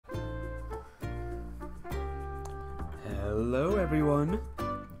Hello everyone,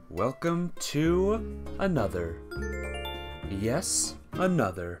 welcome to another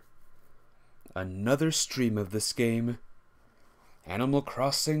stream of this game. Animal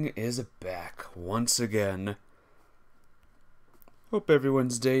Crossing is back once again. Hope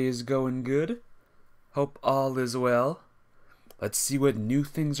everyone's day is going good. Hope all is well. Let's see what new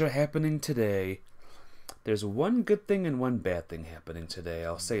things are happening today. There's one good thing and one bad thing happening today,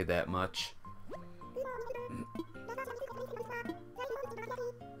 I'll say that much.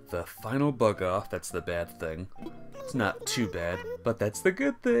 The final bug off, that's the bad thing. It's not too bad, but that's the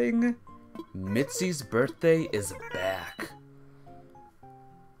good thing. Mitzi's birthday is back.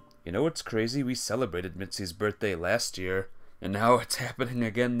 You know what's crazy? We celebrated Mitzi's birthday last year, and now it's happening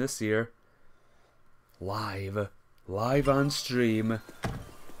again this year. Live on stream.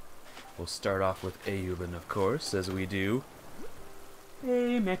 We'll start off with Aulin, of course, as we do.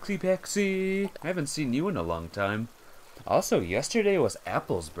 Hey, Maxie Paxie! I haven't seen you in a long time. Also, yesterday was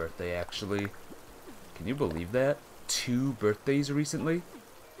Apple's birthday, actually. Can you believe that? 2 birthdays recently?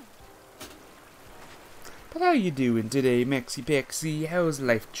 But how you doing today, Maxie Paxie? How's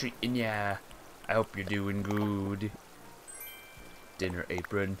life treating ya? I hope you're doing good. Dinner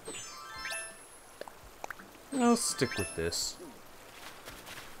apron. I'll stick with this.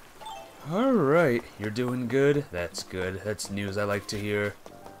 Alright, you're doing good. That's good. That's news I like to hear.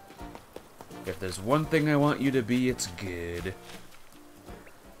 If there's one thing I want you to be, it's good.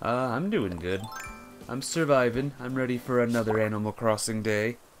 I'm doing good. I'm surviving. I'm ready for another Animal Crossing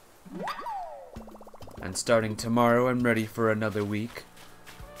day. And starting tomorrow, I'm ready for another week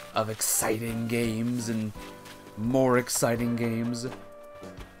of exciting games and more exciting games.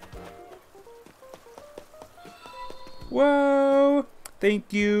 Whoa!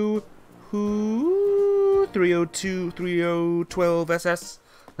 Thank you. Who? 3023012SS.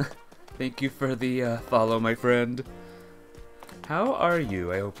 Thank you for the follow, my friend. How are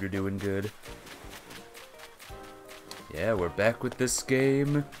you? I hope you're doing good. Yeah, we're back with this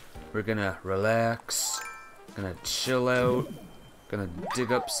game. We're gonna relax. Gonna chill out. Gonna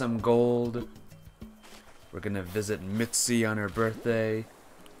dig up some gold. We're gonna visit Mitzi on her birthday.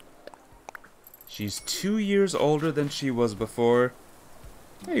 She's 2 years older than she was before.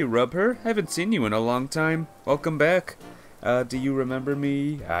 Hey, Rubher. Haven't seen you in a long time. Welcome back. Do you remember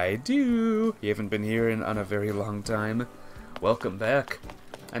me? I do. You haven't been here on a very long time. Welcome back.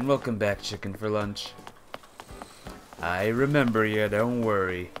 And welcome back, Chicken for Lunch. I remember you, don't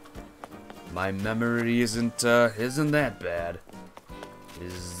worry. My memory isn't that bad.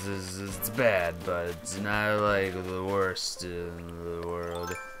 It's bad, but it's not like the worst in the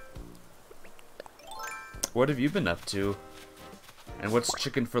world. What have you been up to? And what's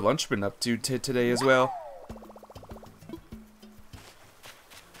Chicken for Lunch been up to today as well?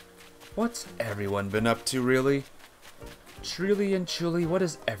 What's everyone been up to, really? Truly and truly, what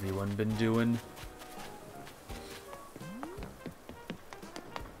has everyone been doing?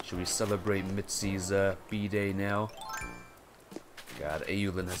 Should we celebrate Mitzi's B-Day now? God,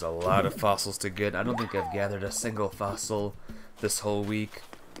 Aulin has a lot of fossils to get. I don't think I've gathered a single fossil this whole week.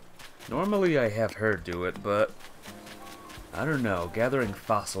 Normally I have her do it, but I don't know. Gathering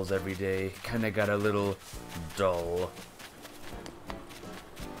fossils every day kinda got a little dull.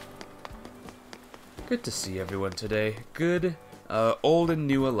 Good to see everyone today. Good, old and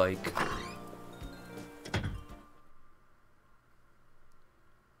new alike.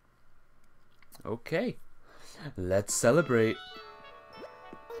 Okay, let's celebrate.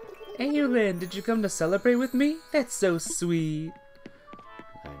 Aulin, did you come to celebrate with me? That's so sweet.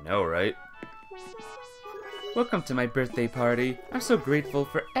 I know, right? Welcome to my birthday party. I'm so grateful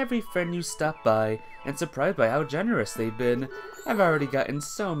for every friend you stopped by, and surprised by how generous they've been. I've already gotten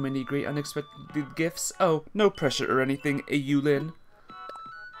so many great unexpected gifts. Oh, no pressure or anything, Aulin.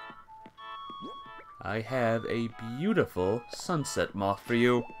 I have a beautiful sunset moth for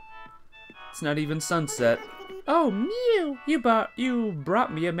you. It's not even sunset. Oh, Mew! You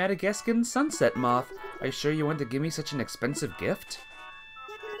brought me a Madagascan sunset moth. Are you sure you want to give me such an expensive gift?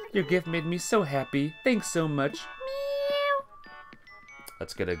 Your gift made me so happy. Thanks so much. Meow.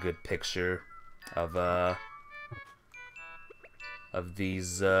 Let's get a good picture of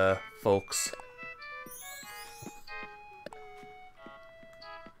these folks.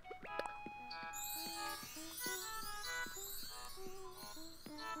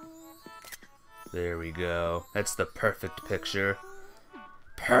 There we go. That's the perfect picture.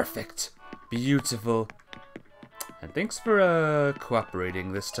 Perfect. Beautiful. And thanks for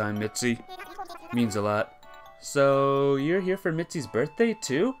cooperating this time, Mitzi. Means a lot. So, you're here for Mitzi's birthday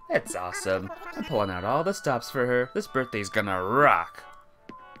too? That's awesome. I'm pulling out all the stops for her. This birthday's gonna rock.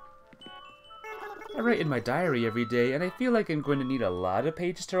 I write in my diary every day, and I feel like I'm going to need a lot of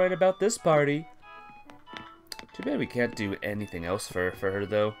pages to write about this party. Too bad we can't do anything else for her,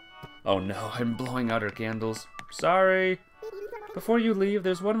 though. Oh no, I'm blowing out her candles. Sorry. Before you leave,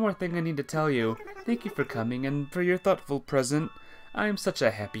 there's one more thing I need to tell you. Thank you for coming and for your thoughtful present. I am such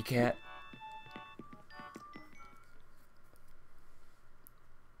a happy cat.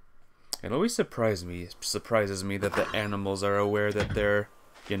 It always surprises me that the animals are aware that they're,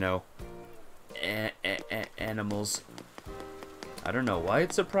 you know, animals. I don't know why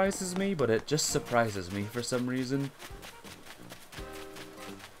it surprises me, but it just surprises me for some reason.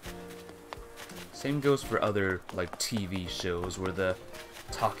 Same goes for other, like, TV shows where the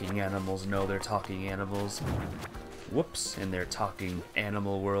talking animals know they're talking animals. Whoops, in their talking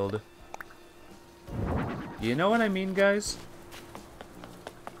animal world. You know what I mean, guys?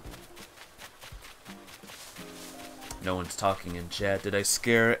 No one's talking in chat. Did I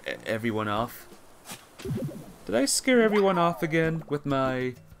scare everyone off? Did I scare everyone off again with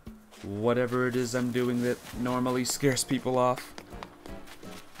my whatever it is I'm doing that normally scares people off?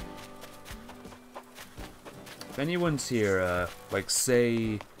 If anyone's here, like,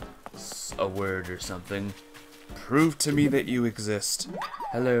 say a word or something, prove to me that you exist.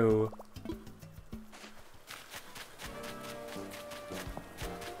 Hello.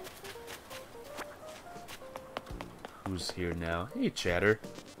 Who's here now? Hey, chatter.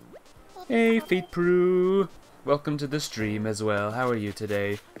 Hey, Fate Prue. Welcome to the stream as well. How are you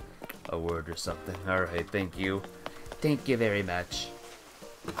today? A word or something. Alright, thank you. Thank you very much.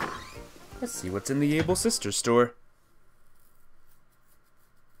 Let's see what's in the Able Sister store.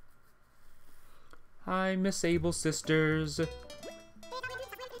 Hi, Miss Able Sisters.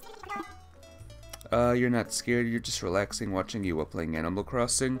 You're not scared, you're just relaxing watching you while playing Animal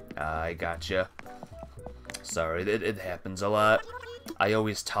Crossing? I gotcha. Sorry, it happens a lot. I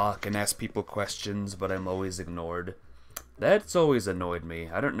always talk and ask people questions, but I'm always ignored. That's always annoyed me.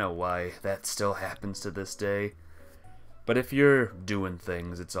 I don't know why that still happens to this day. But if you're doing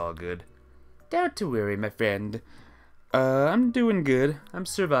things, it's all good. Don't to worry, my friend. I'm doing good. I'm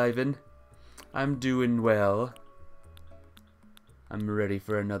surviving. I'm doing well. I'm ready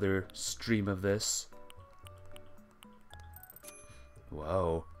for another stream of this.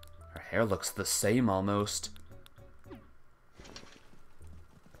 Whoa. Her hair looks the same almost.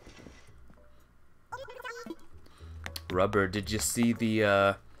 Rubber, did you see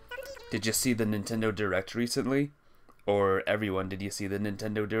the Nintendo Direct recently? Or everyone, did you see the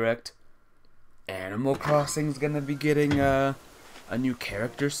Nintendo Direct? Animal Crossing's gonna be getting a new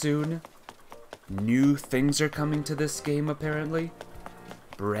character soon. New things are coming to this game apparently.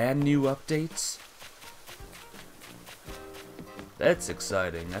 Brand new updates. That's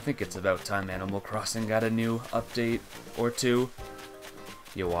exciting. I think it's about time Animal Crossing got a new update or two.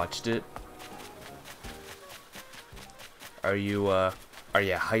 You watched it? Are you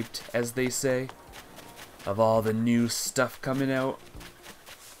hyped, as they say? Of all the new stuff coming out?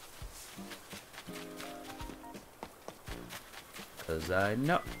 Cause I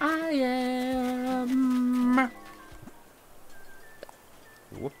know I am.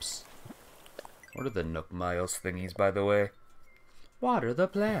 Whoops. What are the Nook Miles thingies, by the way? Water the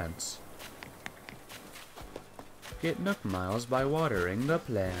plants. Get Nook Miles by watering the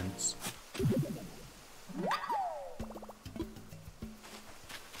plants.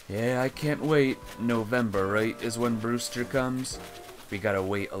 Yeah, I can't wait. November, right, is when Brewster comes. We gotta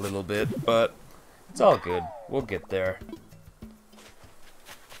wait a little bit, but it's all good. We'll get there.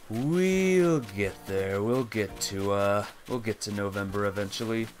 We'll get there. We'll get to November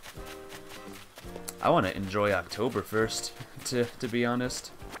eventually. I want to enjoy October first, to be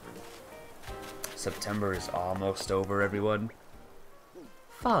honest. September is almost over, everyone.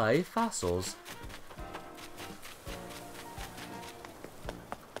 5 fossils.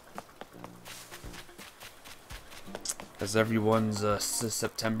 Has everyone's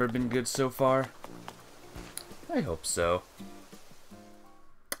September been good so far? I hope so.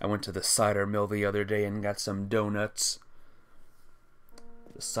 I went to the cider mill the other day and got some donuts.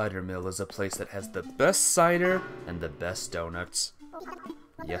 The cider mill is a place that has the best cider and the best donuts.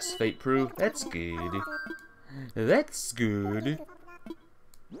 Yes, Fate Proof, that's good. That's good.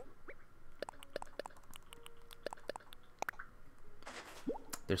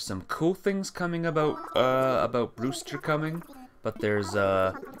 There's some cool things coming about Brewster coming, but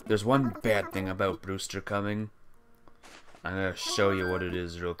there's one bad thing about Brewster coming. I'm gonna show you what it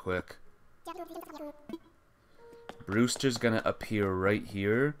is real quick. Brewster's gonna appear right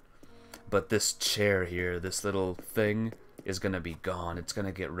here, but this chair here, this little thing, is gonna be gone. It's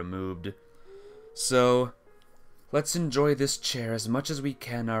gonna get removed. So, let's enjoy this chair as much as we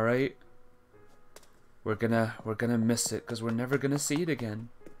can, alright? we're gonna miss it because we're never gonna see it again.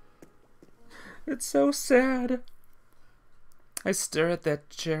 It's so sad. I stare at that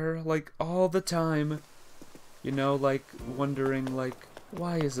chair like all the time. You know, like wondering like,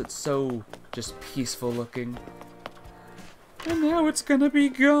 why is it so just peaceful looking? And now it's gonna be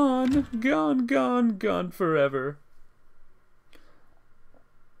gone. Gone, gone, gone forever.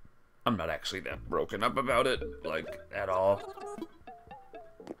 I'm not actually that broken up about it, like, at all.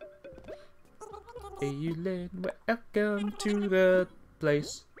 Aylin, welcome to the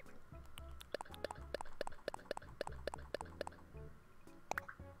place.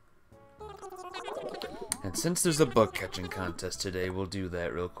 And since there's a bug catching contest today, we'll do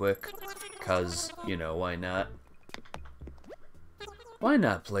that real quick. 'Cause, you know, why not? Why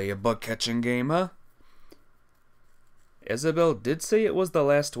not play a bug catching game, huh? Isabel did say it was the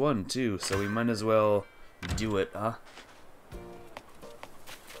last one, too, so we might as well do it, huh?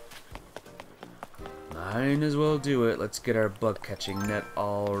 Might as well do it. Let's get our bug catching net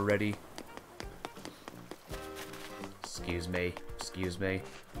all ready. Excuse me. Excuse me.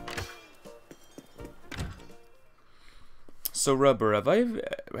 So, Rubber, have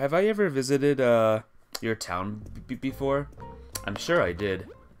I ever visited your town before? I'm sure I did.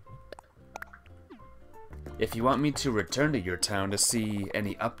 If you want me to return to your town to see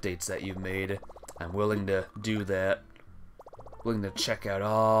any updates that you've made, I'm willing to do that. Willing to check out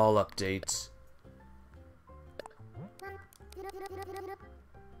all updates.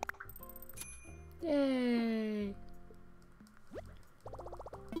 Yay!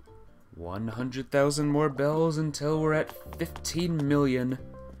 100,000 more bells until we're at 15 million.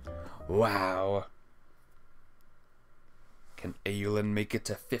 Wow. Can Aylin make it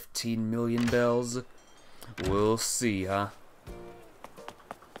to 15 million bells? We'll see, huh?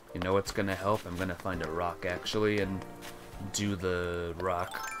 You know what's gonna help? I'm gonna find a rock, actually, and do the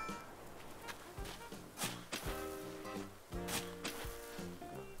rock.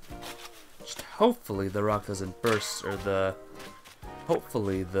 Just hopefully the rock doesn't burst, or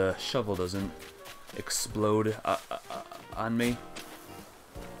hopefully the shovel doesn't explode on me.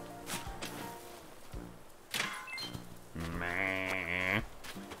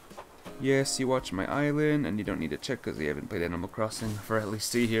 Yes, you watch my island, and you don't need to check because you haven't played Animal Crossing for at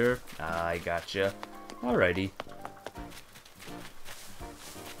least a year. I gotcha. Alrighty.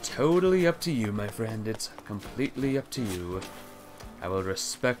 Totally up to you, my friend. It's completely up to you. I will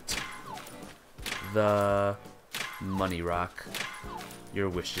respect the money rock. Your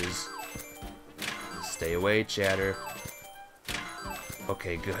wishes. Stay away, chatter.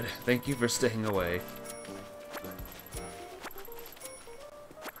 Okay, good. Thank you for staying away.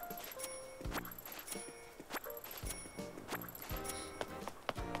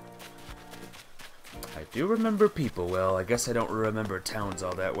 I do remember people well. I guess I don't remember towns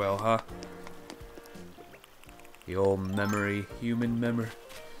all that well, huh? The old memory, human memory.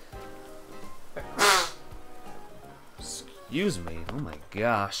 Excuse me. Oh my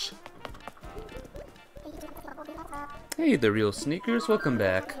gosh. Hey, the real sneakers. Welcome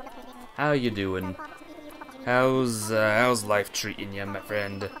back. How you doing? How's life treating you, my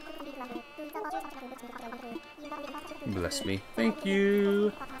friend? Bless me. Thank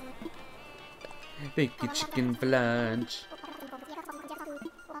you. Thank you, chicken for lunch.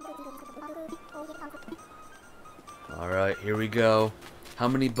 Alright, here we go. How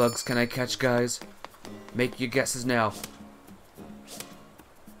many bugs can I catch, guys? Make your guesses now.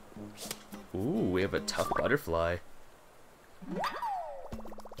 Ooh, we have a tough butterfly.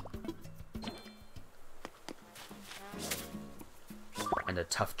 And a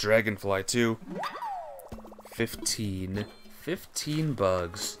tough dragonfly, too. 15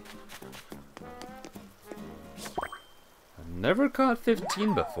 bugs. Never caught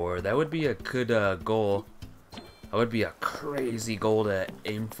 15 before. That would be a good goal. That would be a crazy goal to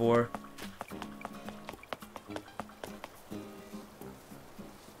aim for.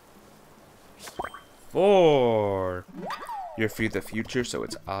 Four. You're for the future, so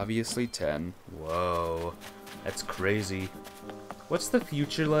it's obviously 10. Whoa, that's crazy. What's the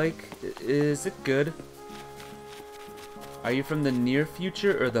future like? Is it good? Are you from the near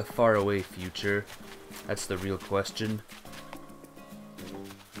future or the far away future? That's the real question.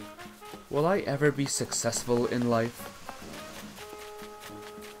 Will I ever be successful in life?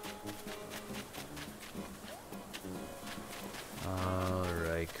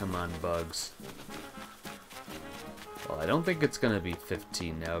 Alright, come on, bugs. Well, I don't think it's gonna be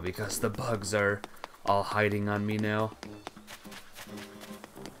 15 now because the bugs are all hiding on me now.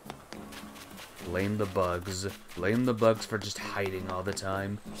 Blame the bugs. Blame the bugs for just hiding all the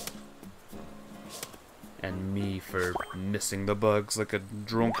time. And me for missing the bugs like a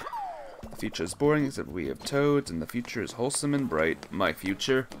drunk. The future is boring except we have toads, and the future is wholesome and bright. My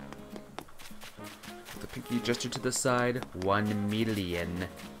future. The pinky gesture to the side. 1 million.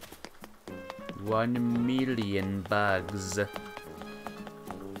 1 million bugs.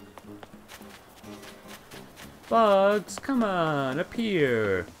 Bugs, come on,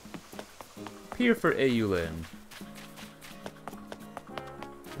 appear. Appear for Aulin.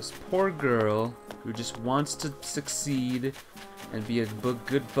 This poor girl who just wants to succeed and be a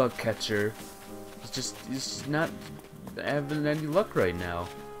good bug catcher is just not having any luck right now.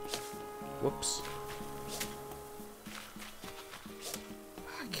 Whoops.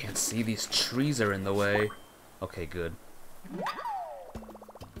 I can't see, these trees are in the way. Okay, good.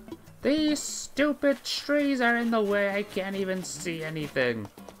 These stupid trees are in the way, I can't even see anything.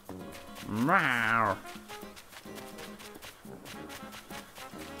 Meow.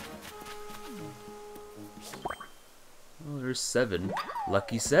 Oh, there's 7.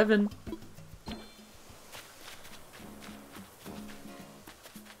 Lucky 7.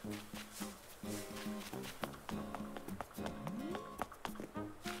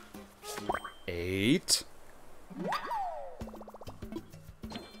 Eight.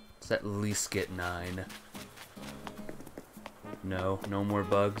 Let's at least get 9. No, no more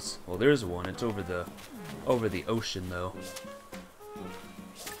bugs. Well, there's one. It's over the ocean though.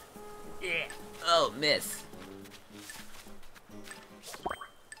 Yeah. Oh, miss.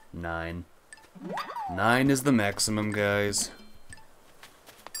 9. 9 is the maximum, guys.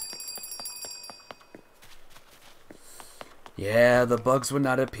 Yeah, the bugs would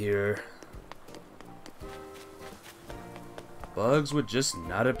not appear. Bugs would just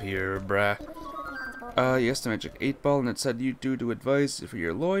not appear, brah. Yes, the magic 8-ball, and it said you due to advice. If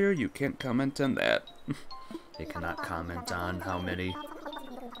you're a lawyer, you can't comment on that. They cannot comment on how many.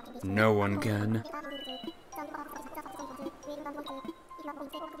 No one can.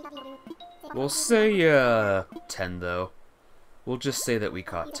 We'll say, 10, though. We'll just say that we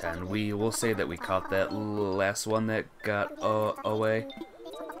caught 10. We'll say that we caught that last one that got, away.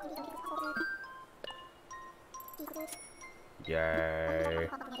 Yay.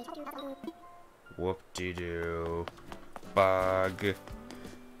 Whoop-de-doo. Bug.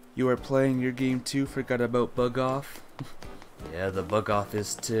 You are playing your game too? Forgot about Bug Off? Yeah, the Bug Off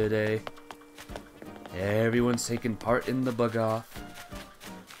is today. Everyone's taking part in the Bug Off.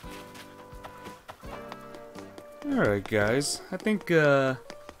 Alright, guys. I think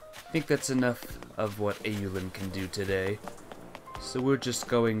that's enough of what Aulin can do today. So we're just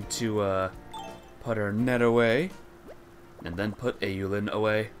going to, put our net away. And then put Aulin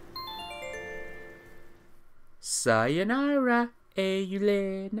away. Sayonara,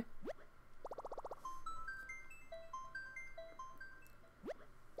 Aulin.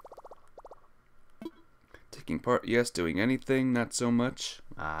 Taking part, yes. Doing anything, not so much.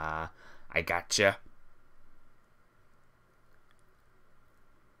 I gotcha.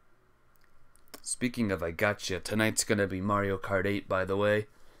 Speaking of I gotcha, tonight's gonna be Mario Kart 8, by the way.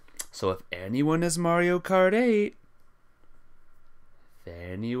 So if anyone has Mario Kart 8, if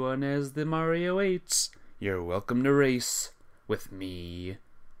anyone has the Mario 8s, you're welcome to race with me.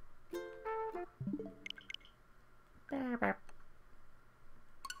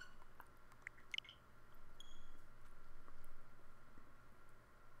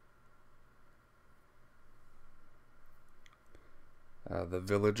 The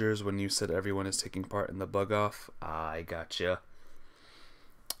villagers, when you said everyone is taking part in the Bug Off, I gotcha.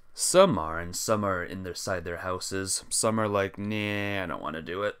 Some are, and some are inside their houses. Some are like, nah, I don't want to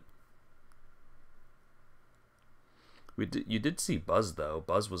do it. You did see Buzz, though.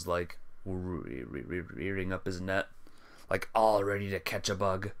 Buzz was like, rearing up his net, like all ready to catch a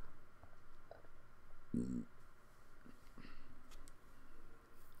bug.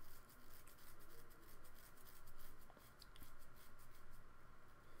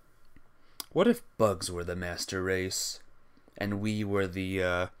 What if bugs were the master race, and we were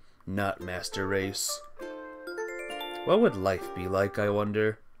the, not master race? What would life be like, I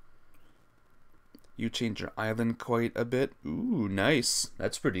wonder? You change your island quite a bit. Ooh, nice.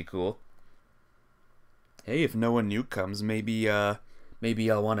 That's pretty cool. Hey, if no one new comes, maybe I'll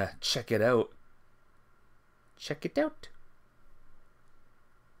want to check it out. Check it out.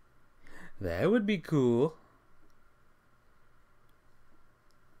 That would be cool.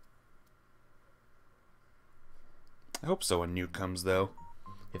 I hope someone new comes, though.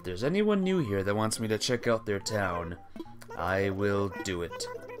 If there's anyone new here that wants me to check out their town, I will do it.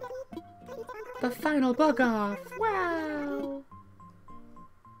 The final Bug Off! Wow! You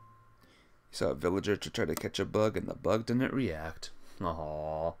saw a villager to try to catch a bug, and the bug didn't react.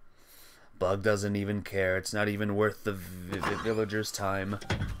 Aww. Bug doesn't even care. It's not even worth the villager's time.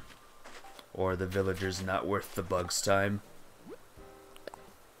 Or the villager's not worth the bug's time.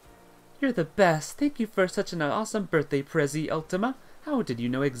 You're the best. Thank you for such an awesome birthday prezi, Ultima. How did you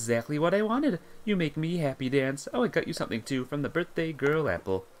know exactly what I wanted? You make me happy dance. Oh, I got you something too from the birthday girl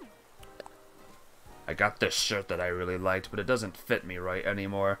Apple. I got this shirt that I really liked, but it doesn't fit me right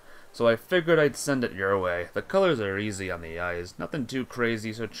anymore. So I figured I'd send it your way. The colors are easy on the eyes. Nothing too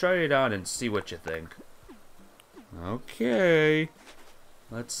crazy, so try it on and see what you think. Okay.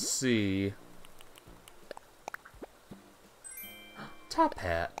 Let's see. Top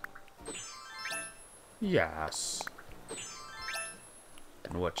hat. Yes.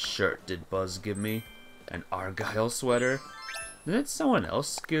 And what shirt did Buzz give me? An Argyle sweater? Didn't someone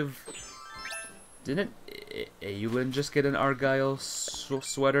else give... Didn't Aylin just get an Argyle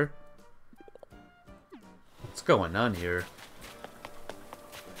sweater? What's going on here?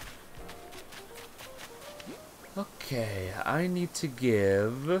 Okay, I need to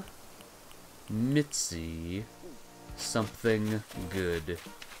give Mitzi something good.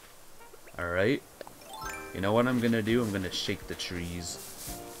 Alright. You know what I'm gonna do? I'm gonna shake the trees.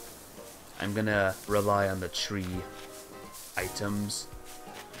 I'm gonna rely on the tree items.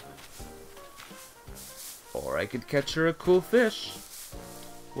 Or I could catch her a cool fish.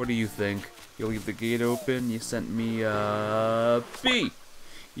 What do you think? You leave the gate open. You sent me a B.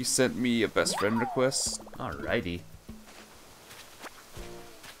 You sent me a best friend request. Alrighty.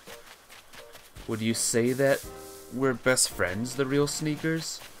 Would you say that we're best friends, the real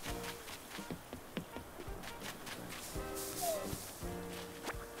sneakers?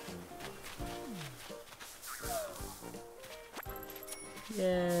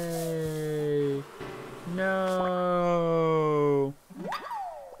 Yay! No!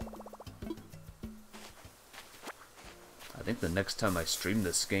 I think the next time I stream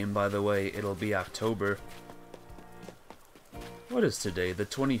this game, by the way, it'll be October. What is today? The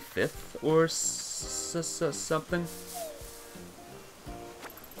 25th or something?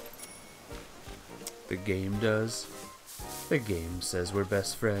 The game does. The game says we're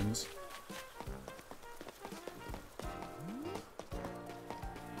best friends.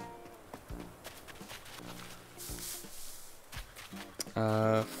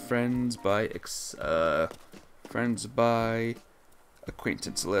 Friends by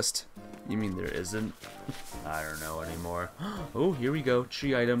acquaintance list. You mean there isn't? I don't know anymore. Oh, here we go.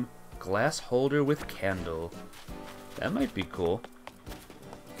 Tree item. Glass holder with candle. That might be cool.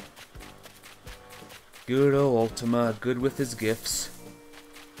 Good old Ultima, good with his gifts.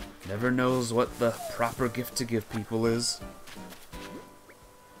 Never knows what the proper gift to give people is.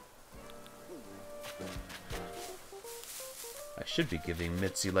 I should be giving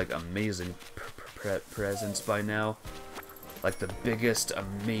Mitzi like amazing presents by now. Like the biggest,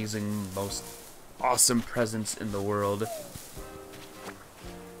 amazing, most awesome presents in the world.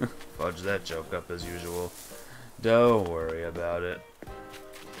 Fudge that joke up as usual. Don't worry about it.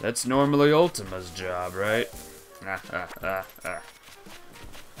 That's normally Ultima's job, right?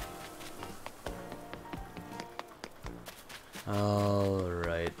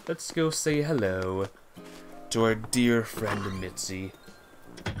 Alright, let's go say hello to our dear friend Mitzi.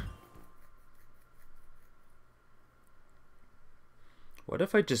 What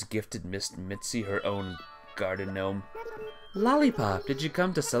if I just gifted Miss Mitzi her own garden gnome? Lollipop, did you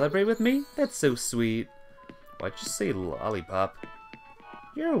come to celebrate with me? That's so sweet. Why'd you say lollipop?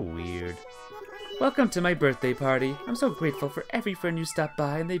 You're weird. Welcome to my birthday party. I'm so grateful for every friend who stopped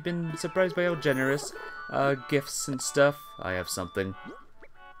by, and they've been surprised by how generous gifts and stuff. I have something.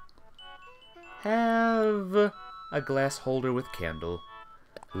 Have a glass holder with candle.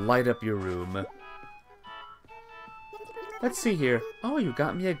 Light up your room. Let's see here. Oh, you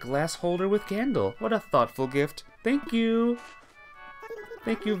got me a glass holder with candle. What a thoughtful gift. Thank you.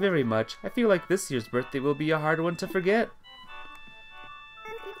 Thank you very much. I feel like this year's birthday will be a hard one to forget.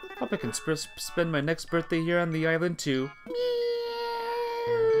 Hope I can spend my next birthday here on the island too.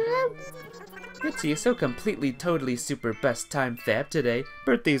 Mitzi is so completely, totally, super best time fab today.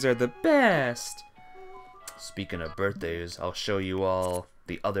 Birthdays are the best. Speaking of birthdays, I'll show you all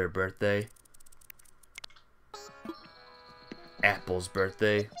the other birthday. Apple's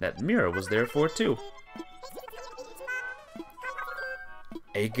birthday, that Mira was there for too.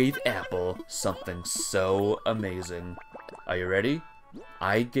 I gave Apple something so amazing. Are you ready?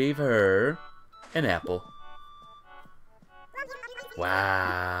 I gave her an apple.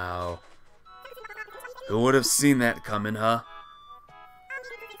 Wow. Who would have seen that coming, huh?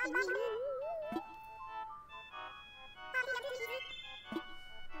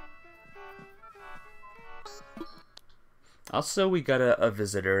 Also, we got a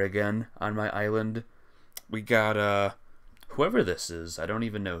visitor again on my island. We got, whoever this is. I don't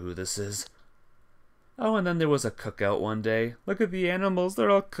even know who this is. Oh, and then there was a cookout one day. Look at the animals. They're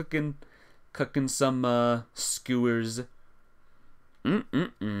all cooking some skewers.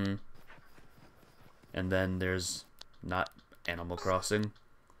 And then there's not Animal Crossing.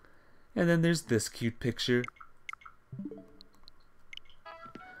 And then there's this cute picture.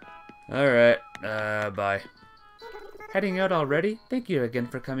 Alright, bye. Heading out already? Thank you again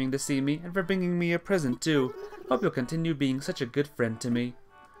for coming to see me and for bringing me a present too. Hope you'll continue being such a good friend to me.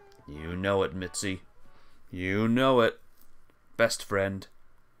 You know it, Mitzi. You know it. Best friend.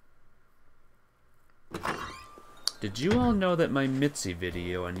 Did you all know that my Mitzi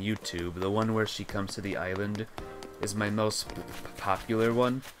video on YouTube, the one where she comes to the island, is my most popular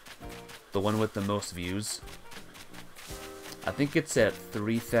one? The one with the most views? I think it's at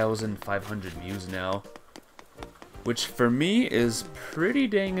 3,500 views now. Which for me is pretty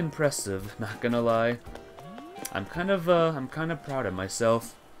dang impressive, not gonna lie. I'm kind of proud of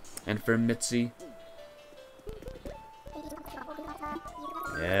myself. And for Mitzi.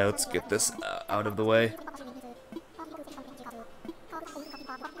 Yeah, let's get this out of the way.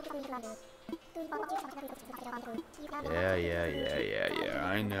 Yeah.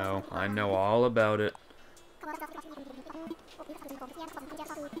 I know all about it.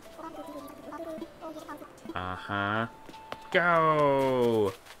 Uh-huh.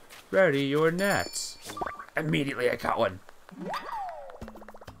 Go! Ready your nets. Immediately I caught one.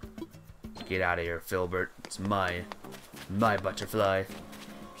 Get out of here, Filbert. It's my butterfly.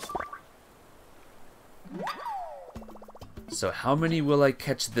 So how many will I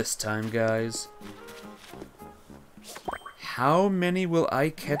catch this time, guys? How many will I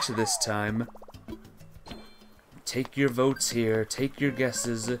catch this time? Take your votes here. Take your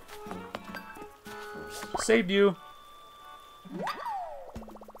guesses. Saved you.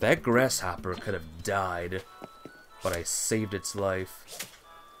 That grasshopper could have died, but I saved its life.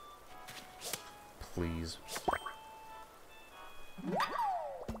 Please.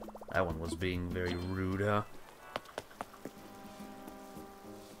 That one was being very rude, huh?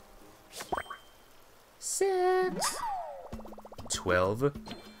 6. 12.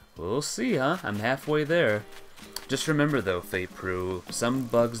 We'll see, huh? I'm halfway there. Just remember though, Fate Prue, some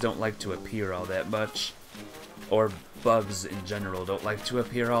bugs don't like to appear all that much. Or bugs in general don't like to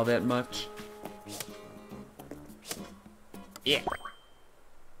appear all that much. Yeah.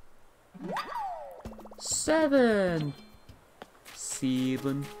 7.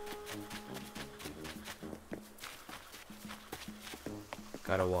 7.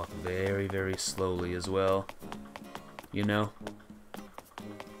 Gotta walk very, very slowly as well. You know?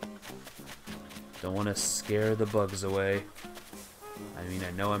 Don't want to scare the bugs away. I mean, I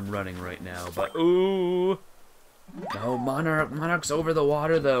know I'm running right now, but... Ooh! No, Monarch! Monarch's over the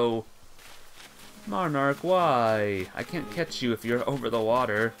water, though! Monarch, why? I can't catch you if you're over the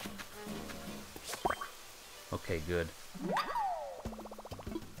water. Okay, good.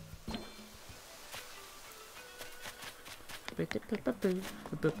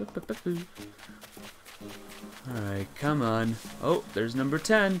 Alright, come on. Oh, there's number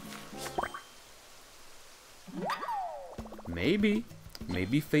 10. Maybe.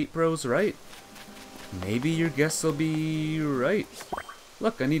 Maybe Fate Bro's right. Maybe your guess will be right.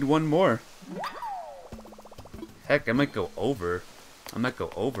 Look, I need one more. Heck, I might go over. I might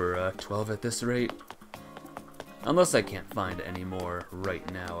go over 12 at this rate. Unless I can't find any more right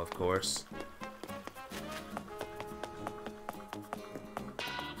now, of course.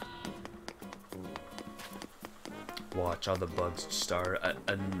 Watch, all the bugs just are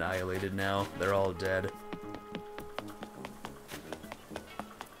annihilated now. They're all dead.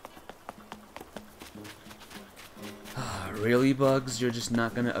 Really, bugs? You're just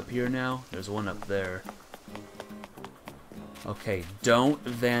not gonna appear now? There's one up there. Okay, don't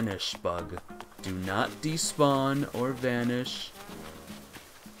vanish, bug. Do not despawn or vanish.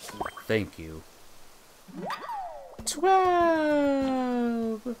 Thank you.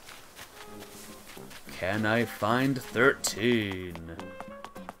 12! Can I find 13?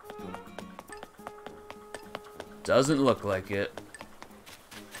 Doesn't look like it.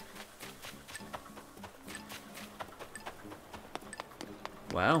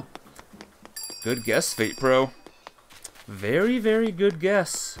 Wow. Good guess, Fate Pro. Very, very good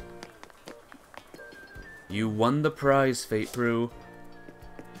guess. You won the prize, Fate Pro.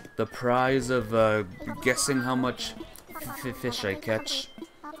 The prize of guessing how much fish I catch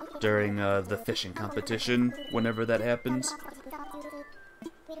during the fishing competition, whenever that happens.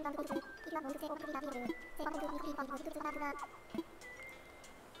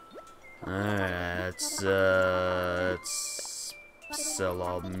 Let's sell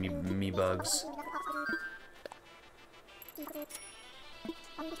all me bugs.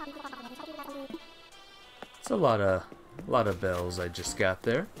 It's a lot of bells I just got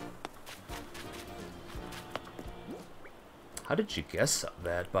there. How did you guess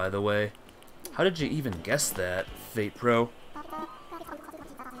that, by the way? How did you even guess that, Fate Pro?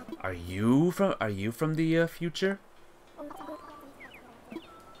 Are you from the future?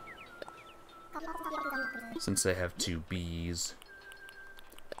 Since I have 2 bees,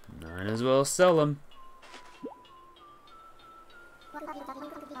 might as well sell them.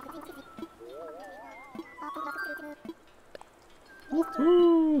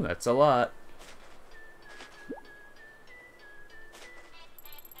 Woohoo! That's a lot.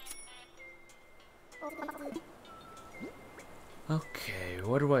 Okay,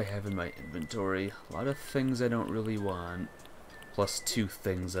 what do I have in my inventory? A lot of things I don't really want. Plus 2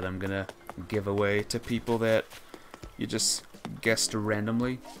 things that I'm gonna give away to people that you just guessed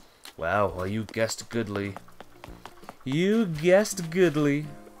randomly. Wow, well you guessed goodly. You guessed goodly.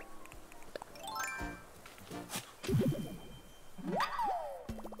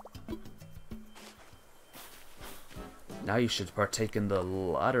 Now you should partake in the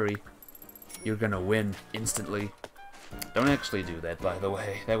lottery. You're gonna win instantly. Don't actually do that, by the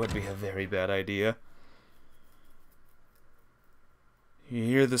way. That would be a very bad idea. You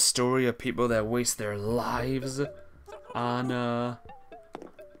hear the story of people that waste their lives on the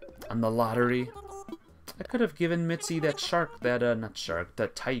lottery? I could have given Mitzi that not shark,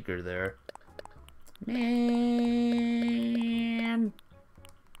 that tiger there. Man.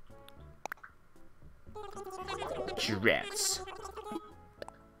 Giraffes.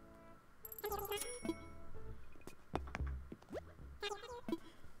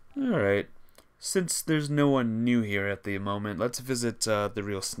 Alright. Since there's no one new here at the moment, let's visit the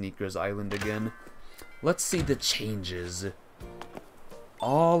Real Sneakers Island again. Let's see the changes.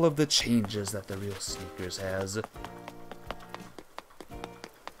 All of the changes that the Real Sneakers has.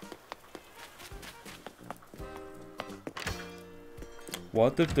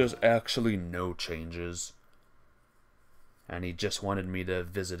 What if there's actually no changes? And he just wanted me to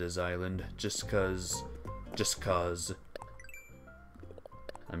visit his island just cause.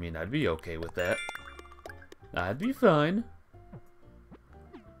 I mean, I'd be okay with that. I'd be fine.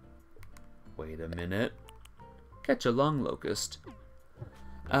 Wait a minute. Catch a long locust.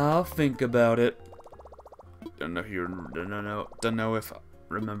 I'll think about it. Don't know if I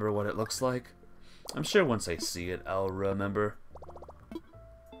remember what it looks like. I'm sure once I see it, I'll remember.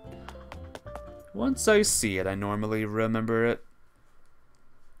 Once I see it, I normally remember it.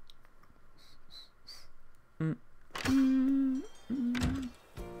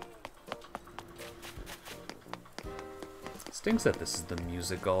 Stinks that this is the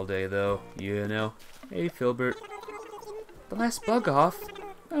music all day, though, you know. Hey, Filbert. The last bug off?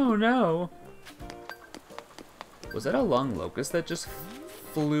 Oh, no. Was that a long locust that just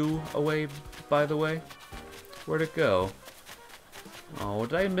flew away, by the way? Where'd it go? Oh,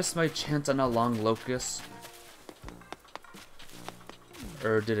 did I miss my chance on a long locust?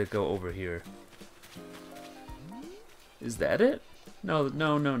 Or did it go over here? Is that it? No,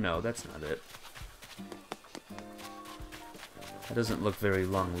 that's not it. That doesn't look very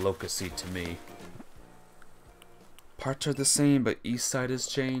long locusty to me. Parts are the same, but east side has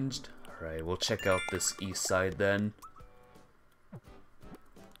changed. Alright, we'll check out this east side then.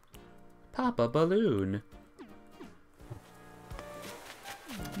 Pop a balloon.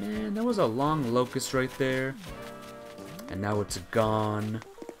 Man, that was a long locust right there. And now it's gone.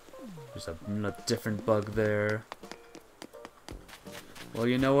 There's a different bug there. Well,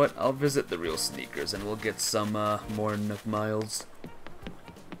 you know what? I'll visit the Real Sneakers and we'll get some more Nook Miles.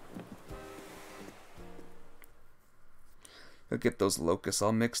 I'll get those locusts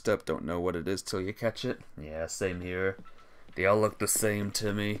all mixed up. Don't know what it is till you catch it. Yeah, same here. They all look the same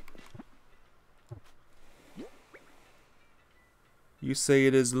to me. You say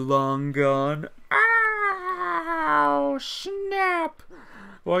it is long gone. Ow! Snap!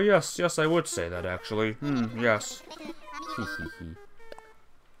 Well, yes, I would say that actually. Yes.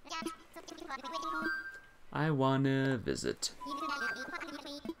 I wanna visit.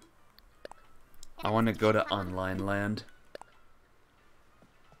 I wanna go to Online Land.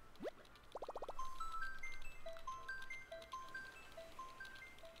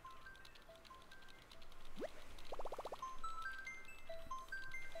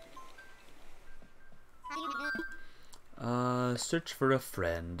 Search for a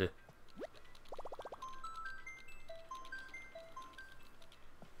friend.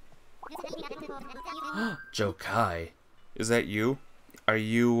 Jokai. Is that you? Are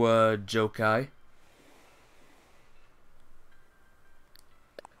you, Jokai?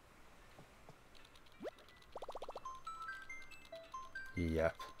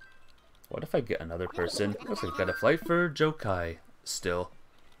 Yep. What if I get another person? Looks like I've got a flight for Jokai still.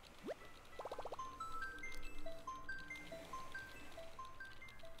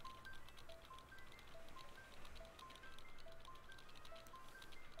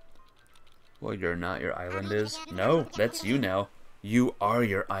 Well, you're not. Your island is. No, that's you now. You are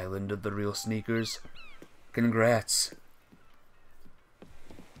your island of the real sneakers. Congrats.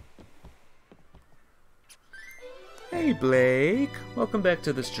 Hey, Blake. Welcome back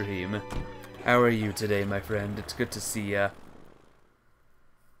to the stream. How are you today, my friend? It's good to see ya.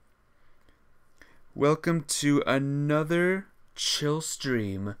 Welcome to another chill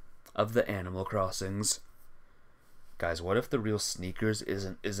stream of the Animal Crossings. Guys, what if the real sneakers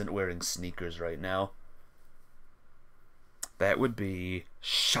isn't wearing sneakers right now? That would be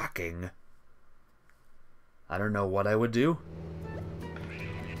shocking. I don't know what I would do.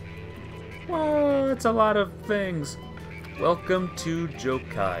 Whoa, it's a lot of things. Welcome to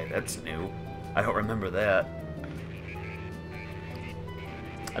Jokai. That's new. I don't remember that.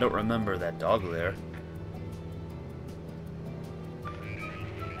 I don't remember that dog there.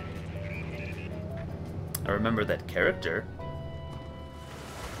 I remember that character.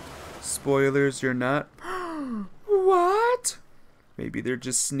 Spoilers, you're not. What? Maybe they're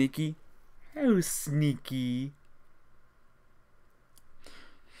just sneaky. How sneaky.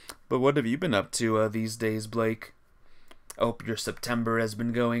 But what have you been up to these days, Blake? I hope your September has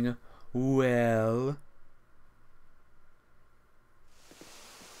been going well.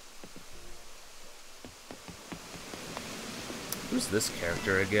 Who's this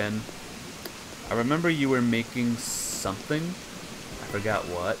character again? I remember you were making something. I forgot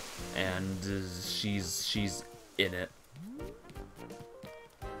what. And she's in it.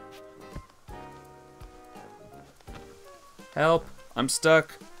 Help! I'm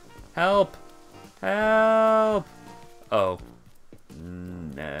stuck. Help! Help! Oh.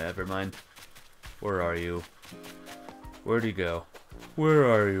 Never mind. Where are you? Where'd he go? Where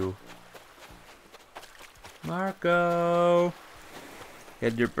are you? Marco!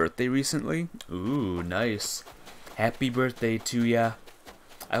 Had your birthday recently? Ooh, nice. Happy birthday to ya.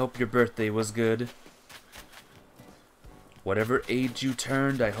 I hope your birthday was good. Whatever age you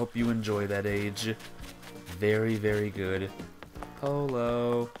turned, I hope you enjoy that age. Very, very good.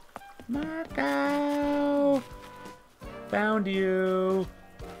 Polo. Marco! Found you!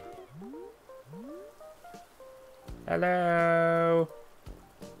 Hello!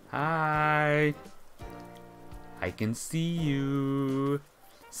 Hi! I can see you.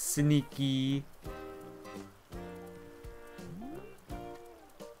 Sneaky.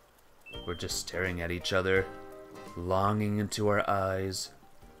 We're just staring at each other, longing into our eyes.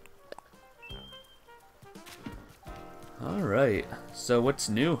 Alright, so what's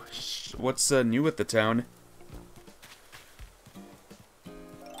new? What's new with the town?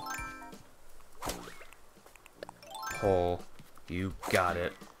 Hole. You got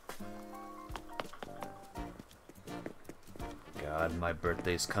it. God, my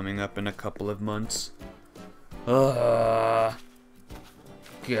birthday's coming up in a couple of months.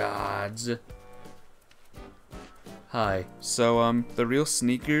 Gods. Hi. So, the real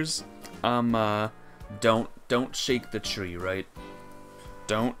sneakers, don't shake the tree, right?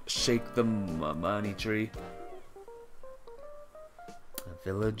 Don't shake the money tree.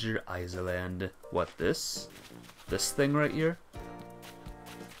 Villager Island. What, this? This thing right here?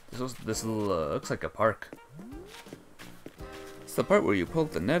 This looks like a park. It's the part where you pull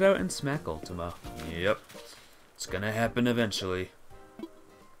the net out and smack Ultima. Yep. It's gonna happen eventually.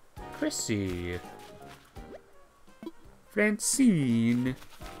 Chrissy. Francine.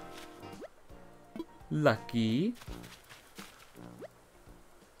 Lucky.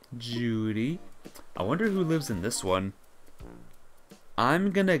 Judy. I wonder who lives in this one.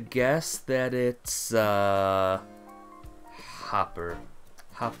 I'm gonna guess that it's, Hopper.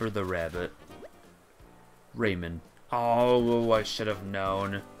 Hopper the rabbit. Raymond. Oh, I should have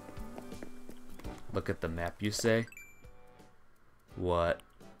known. Look at the map, you say? What?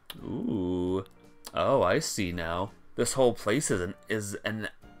 Ooh. Oh, I see now. This whole place is an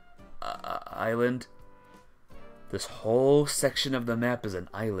island. This whole section of the map is an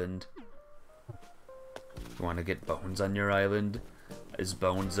island. You want to get Bones on your island? Is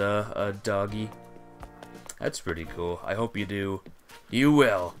Bones a doggy? That's pretty cool. I hope you do. You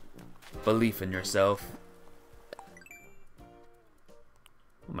will. Belief in yourself.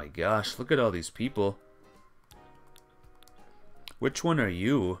 Oh my gosh, look at all these people. Which one are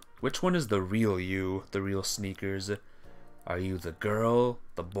you? Which one is the real you, the real sneakers? Are you the girl,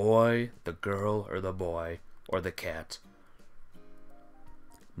 the boy, the girl, or the boy, or the cat?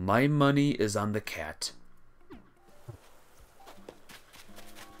 My money is on the cat.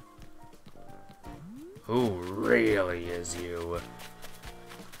 Who really is you?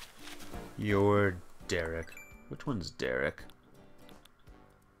 You're Derek. Which one's Derek?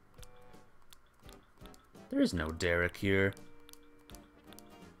 There is no Derek here.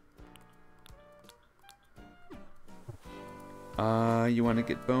 You want to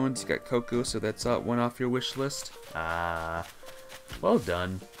get bones? You got Coco, so that's one off your wish list. Well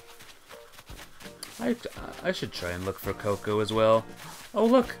done. I should try and look for Coco as well. Oh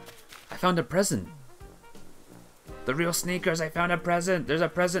look! I found a present! The real sneakers, I found a present! There's a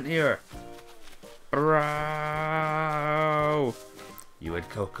present here! Bro! You had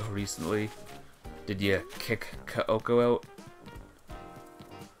Coco recently. Did you kick Coco out?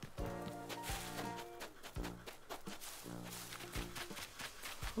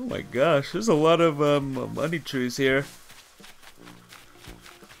 Oh my gosh, there's a lot of money trees here.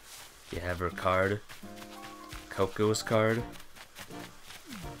 You have her card. Coco's card.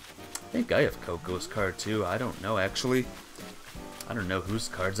 I think I have Coco's card too. I don't know actually. I don't know whose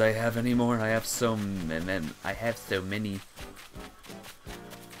cards I have anymore. I have so many.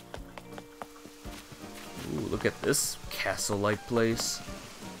 Ooh, look at this castle-like place.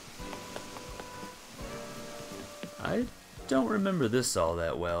 I don't remember this all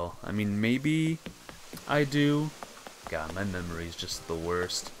that well. I mean, maybe I do. God, my memory's just the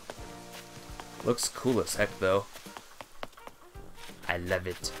worst. Looks cool as heck, though. I love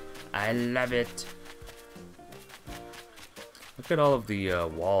it. I love it. Look at all of the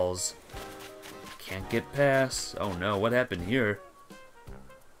walls. Can't get past. Oh no, what happened here?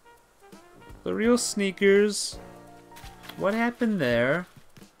 The real sneakers. What happened there?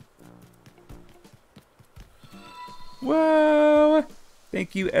 Whoa!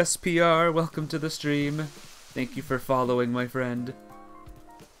 Thank you, SPR. Welcome to the stream. Thank you for following, my friend.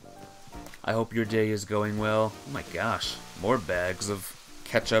 I hope your day is going well. Oh my gosh, more bags of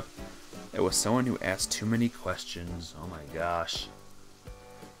ketchup. It was someone who asked too many questions. Oh my gosh.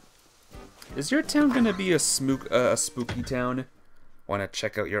 Is your town gonna be a spooky town? Wanna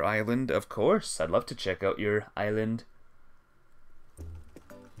check out your island? Of course, I'd love to check out your island.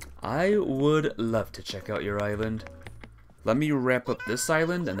 I would love to check out your island. Let me wrap up this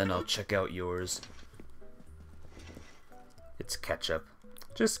island and then I'll check out yours. It's ketchup.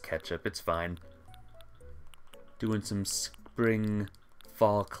 Just ketchup, it's fine. Doing some spring,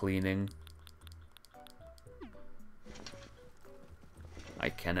 fall cleaning. I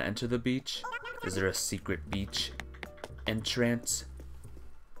cannot enter the beach. Is there a secret beach entrance?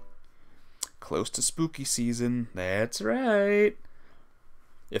 Close to spooky season. That's right.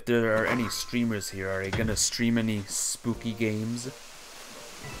 If there are any streamers here, are you gonna stream any spooky games?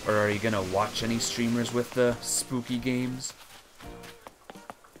 Or are you gonna watch any streamers with the spooky games?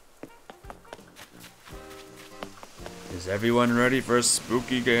 Is everyone ready for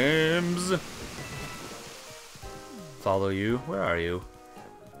spooky games? Follow you? Where are you?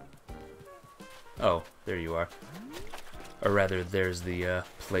 Oh, there you are. Or rather, there's the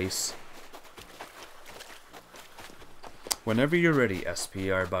place. Whenever you're ready,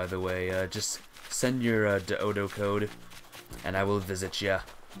 SPR, by the way, just send your Deodo code, and I will visit ya.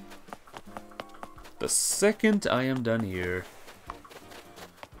 The second I am done here.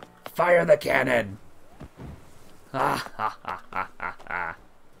 Fire the cannon! Ha ha ha ha ha ha.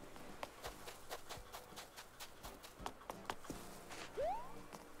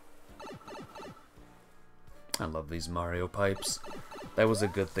 I love these Mario pipes. That was a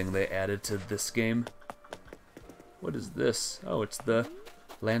good thing they added to this game. What is this? Oh, it's the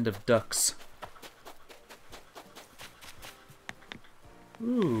Land of Ducks.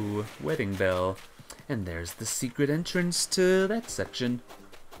 Ooh, wedding bell. And there's the secret entrance to that section.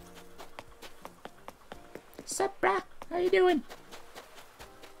 Sup, brah? How you doing?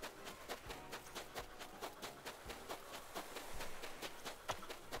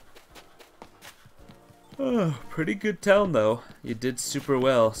 Oh, pretty good town though. You did super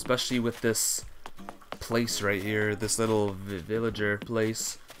well, especially with this place right here, this little villager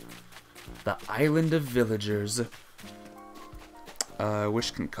place. The Island of Villagers.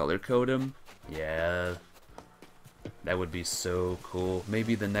 Wish can color code him. Yeah. That would be so cool.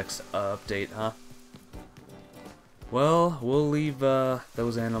 Maybe the next update, huh? Well, we'll leave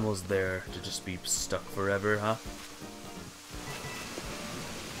those animals there to just be stuck forever, huh?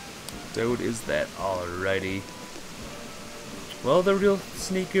 Dude, is that alrighty? Well, the real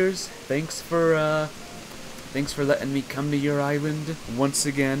sneakers, thanks for letting me come to your island once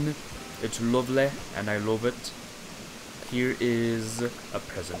again. It's lovely, and I love it. Here is a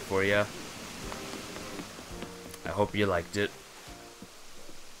present for you. I hope you liked it.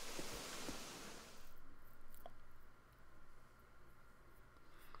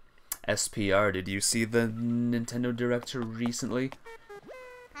 SPR, did you see the Nintendo Direct recently?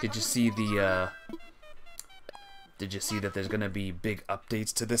 Did you see the, Did you see that there's gonna be big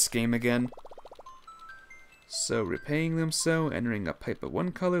updates to this game again? So, repaying them so, entering a pipe of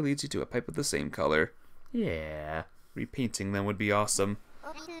one color leads you to a pipe of the same color. Yeah, repainting them would be awesome.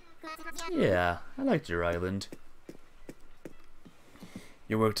 Yeah, I liked your island.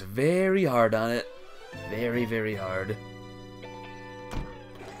 You worked very hard on it. Very, very hard.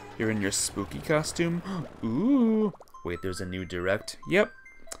 You're in your spooky costume? Ooh! Wait, there's a new Direct? Yep,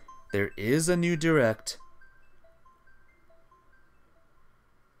 there is a new Direct.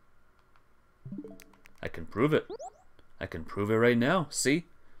 I can prove it. I can prove it right now. See?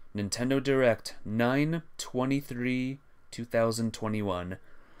 Nintendo Direct 9/23/2021.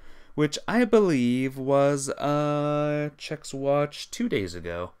 Which I believe was, Chex Watch 2 days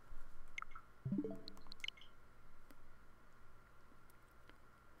ago.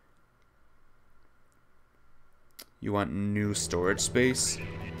 You want new storage space?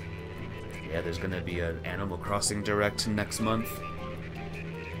 Yeah, there's gonna be an Animal Crossing Direct next month.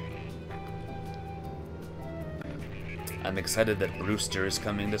 I'm excited that Brewster is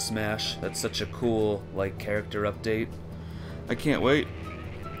coming to Smash. That's such a cool, like, character update. I can't wait.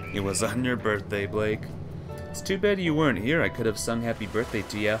 It was on your birthday, Blake. It's too bad you weren't here. I could have sung happy birthday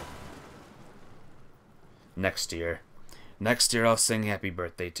to you. Next year. Next year I'll sing happy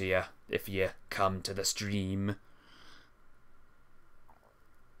birthday to you, if you come to the stream.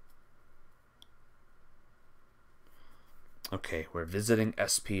 Okay, we're visiting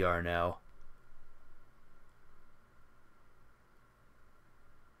SPR now.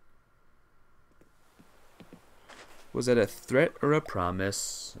 Was it a threat or a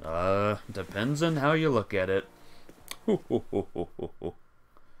promise? Depends on how you look at it.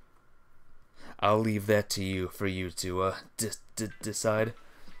 I'll leave that to you, for you to, decide.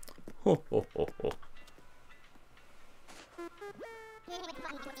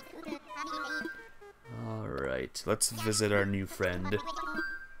 Alright, let's visit our new friend.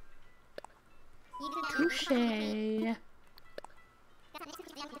 Touché.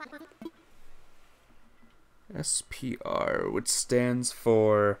 SPR, which stands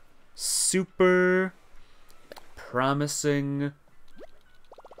for Super Promising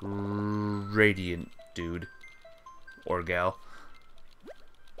Radiant Dude. Or gal.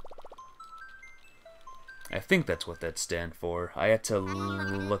 I think that's what that stands for. I had to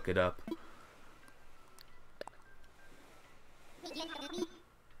look it up.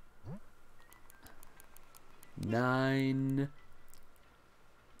 Nine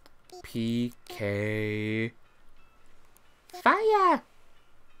PK Fire!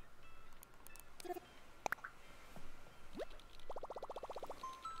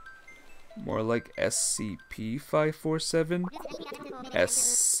 More like SCP-547?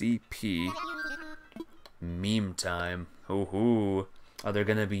 SCP. Meme time. Hoo-hoo. Are there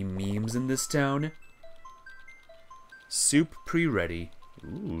gonna be memes in this town? Soup pre-ready.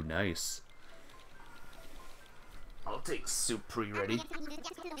 Ooh, nice. I'll take soup pre-ready.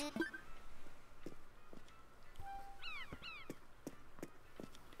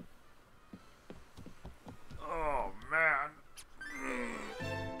 Oh, man.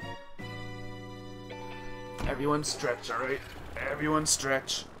 Everyone stretch, alright? Everyone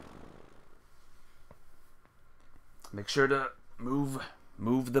stretch. Make sure to move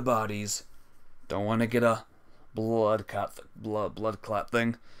the bodies. Don't want to get a blood clot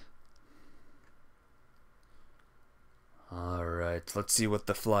thing. Alright, let's see what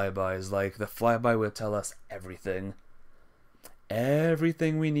the flyby is like. The flyby will tell us everything.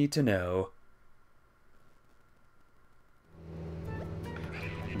 Everything we need to know.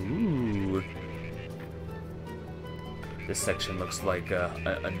 Ooh. This section looks like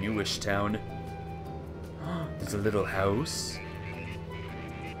a newish town. There's a little house.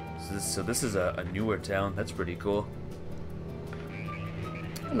 So this is a newer town. That's pretty cool.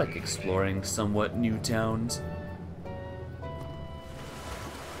 I like exploring somewhat new towns.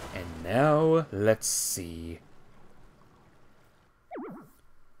 And now, let's see.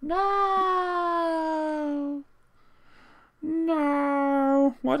 No!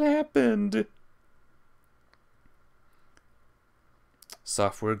 No! What happened?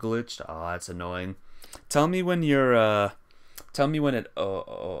 Software glitched? Oh, that's annoying. Tell me when you're, tell me when it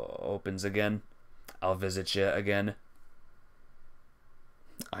opens again. I'll visit you again.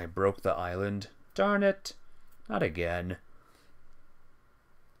 I broke the island. Darn it. Not again.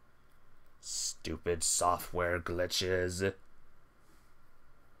 Stupid software glitches.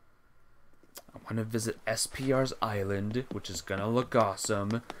 I want to visit SPR's island, which is gonna look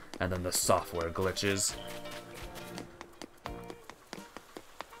awesome, and then the software glitches.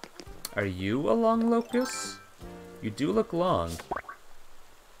 Are you a long locust? You do look long.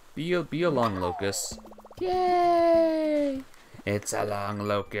 Be a long locust. Yay! It's a long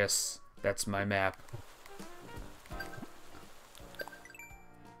locust. That's my map.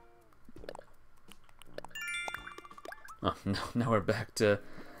 Oh, no, now we're back to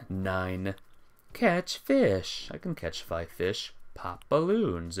 9. Catch fish. I can catch 5 fish. Pop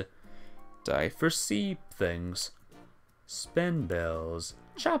balloons. Die for sea things. Spin bells.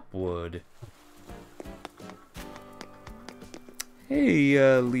 Chop wood.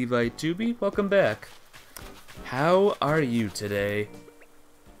 Hey, Levi Tubi, welcome back. How are you today?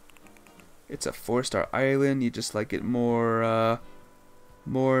 It's a 4-star island. You just like it more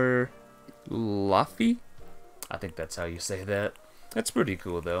lofty? I think that's how you say that. That's pretty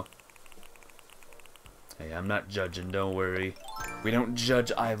cool, though. Hey, I'm not judging, don't worry. We don't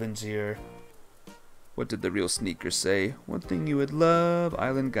judge islands here. What did the real sneaker say? One thing you would love,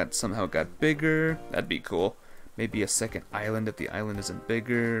 island somehow got bigger. That'd be cool. Maybe a second island if the island isn't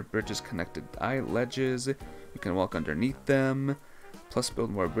bigger. Bridges connected ledges. You can walk underneath them. Plus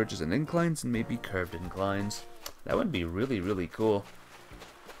build more bridges and inclines and maybe curved inclines. That would be really, really cool.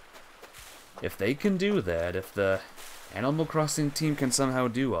 If they can do that, if the Animal Crossing team can somehow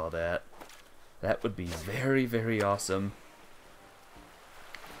do all that, that would be very, very awesome.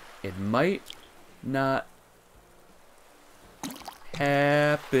 It might not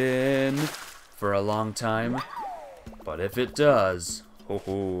happen for a long time, but if it does,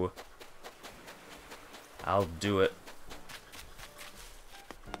 ho, I'll do it.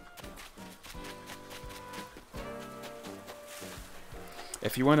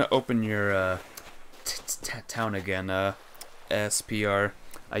 If you want to open your town again, SPR,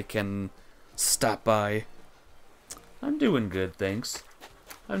 I can stop by. I'm doing good, thanks.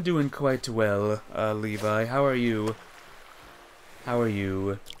 I'm doing quite well, Levi. How are you? How are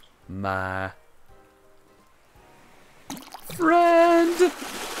you, my friend?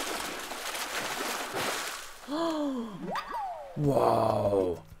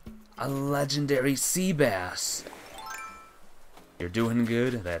 Whoa! A legendary sea bass. You're doing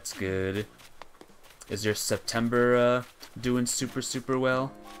good? That's good. Is your September doing super, super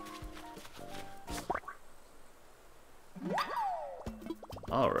well?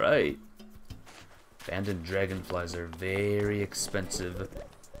 Alright. Abandoned dragonflies are very expensive.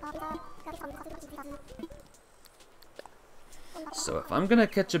 So if I'm gonna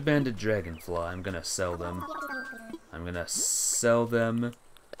catch a banded dragonfly, I'm gonna sell them. I'm gonna sell them.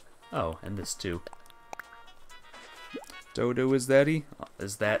 Oh, and this too. Dodo is thatty?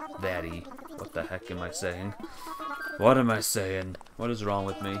 Is that thatty? What the heck am I saying? What am I saying? What is wrong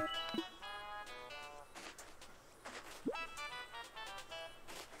with me?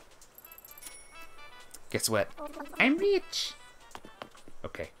 Guess what? I'm rich!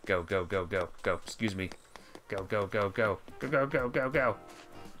 Okay, go, go, go, go, go. Excuse me. Go, go, go, go. Go, go, go, go, go.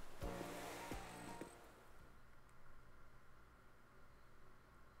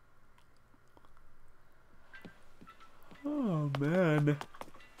 Oh, man.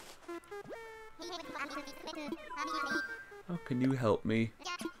 How can you help me?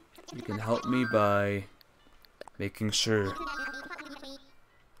 You can help me by making sure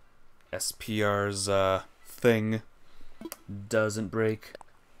SPR's thing doesn't break.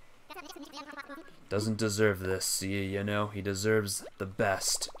 Doesn't deserve this, you know? He deserves the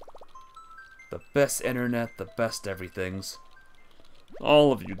best. The best internet, the best everythings.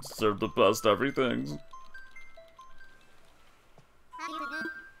 All of you deserve the best everythings.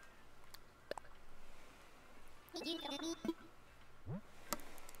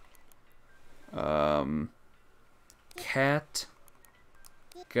 Cat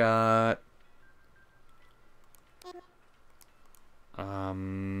got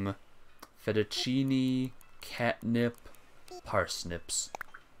fettuccine, catnip, parsnips.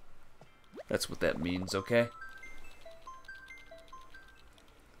 That's what that means, okay?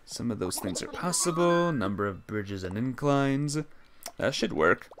 Some of those things are possible. Number of bridges and inclines. That should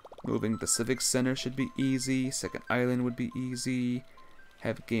work. Moving the civic center should be easy. Second island would be easy.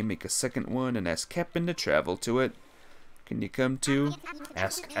 Have game make a second one and ask Captain to travel to it. Can you come too?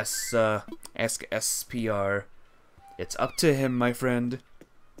 Ask SPR. It's up to him, my friend.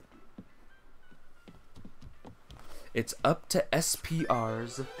 It's up to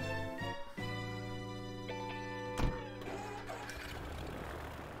SPRs.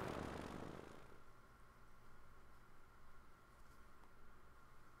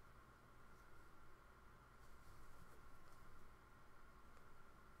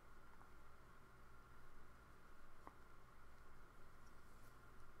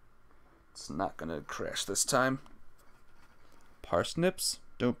 It's not gonna crash this time. Parsnips?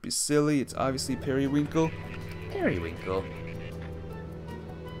 Don't be silly, it's obviously Periwinkle. Periwinkle.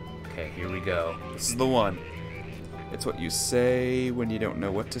 Okay, here we go. This is the one. It's what you say when you don't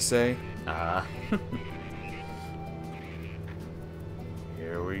know what to say. Ah.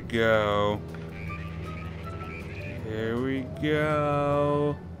 Here we go. Here we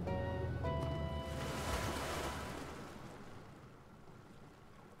go.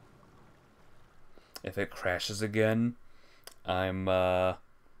 If it crashes again, I'm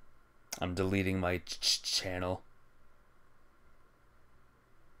deleting my channel.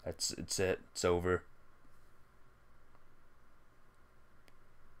 It's it. It's over.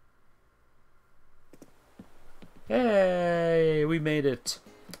 Hey, we made it.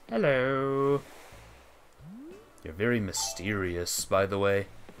 Hello. You're very mysterious, by the way.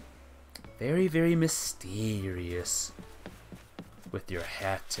 Very, very mysterious. With your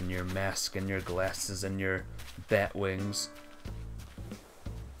hat and your mask and your glasses and your bat wings.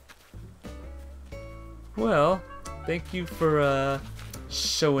 Well, thank you for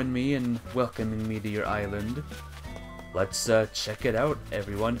showing me and welcoming me to your island. Let's check it out,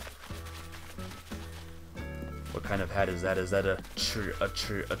 everyone. What kind of hat is that? Is that a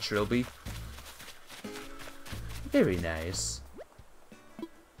trilby? Very nice.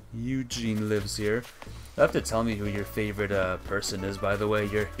 Eugene lives here. You have to tell me who your favorite person is, by the way.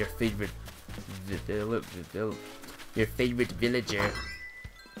 Your favorite Your favorite villager.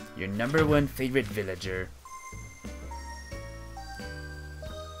 Your number one favorite villager.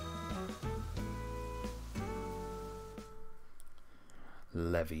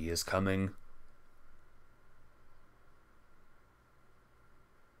 Levy is coming.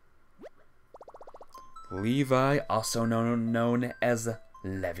 Levi, also known as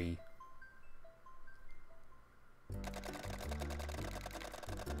Levy.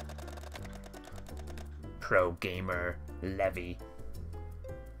 Pro gamer Levy.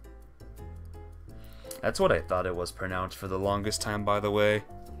 That's what I thought it was pronounced for the longest time, by the way.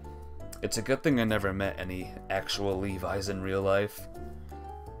 It's a good thing I never met any actual Levi's in real life.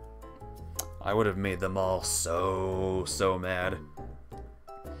 I would have made them all so mad.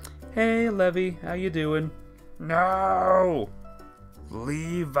 Hey, Levy, how you doing? No!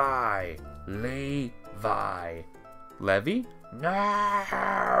 Levi! Levi! Levy?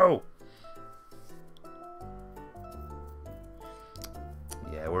 No!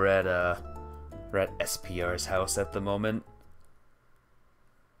 Yeah, we're at SPR's house at the moment.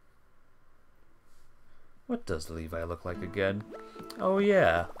 What does Levi look like again? Oh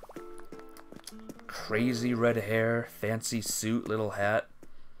yeah. Crazy red hair, fancy suit, little hat.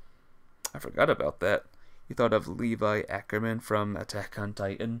 I forgot about that. You thought of Levi Ackerman from Attack on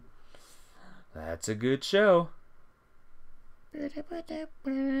Titan? That's a good show. Is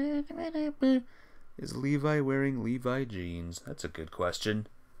Levi wearing Levi jeans? That's a good question.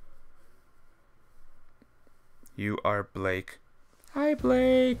 You are Blake. Hi,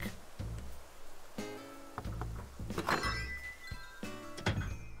 Blake.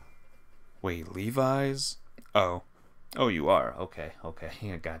 Wait, Levi's? Oh. Oh, you are. Okay, okay.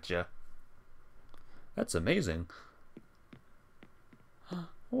 I gotcha. That's amazing.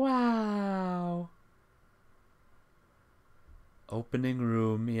 Wow. Opening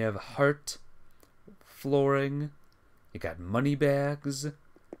room. You have heart, flooring. You got money bags,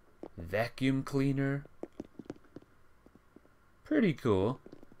 vacuum cleaner. Pretty cool.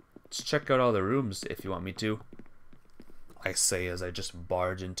 Let's check out all the rooms if you want me to. I say as I just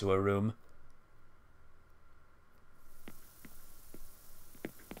barge into a room.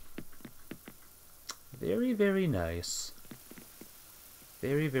 Very, very nice.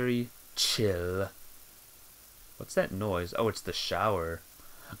 Very, very chill. What's that noise? Oh, it's the shower.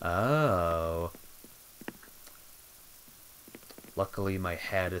 Oh. Luckily, my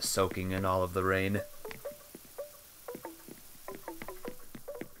hat is soaking in all of the rain.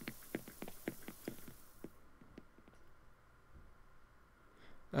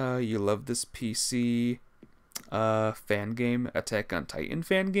 You love this PC fan game, Attack on Titan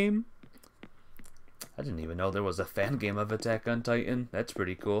fan game? I didn't even know there was a fan game of Attack on Titan. That's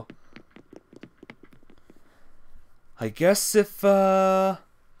pretty cool. I guess there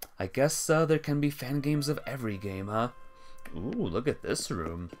can be fan games of every game, huh? Ooh, look at this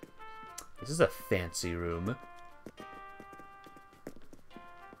room. This is a fancy room.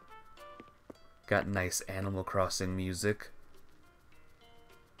 Got nice Animal Crossing music.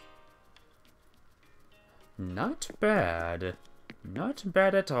 Not bad. Not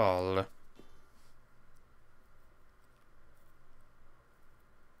bad at all.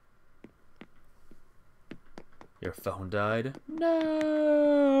 Your phone died?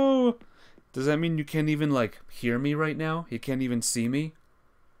 No! Does that mean you can't even, like, hear me right now? You can't even see me?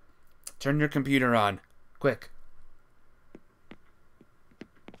 Turn your computer on. Quick.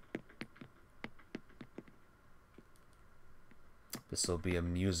 This'll be a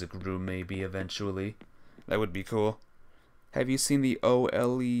music room maybe eventually. That would be cool. Have you seen the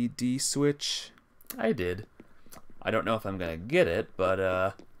OLED switch? I did. I don't know if I'm gonna get it,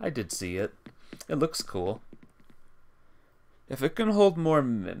 but I did see it. It looks cool. If it can hold more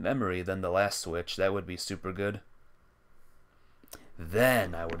memory than the last Switch, that would be super good.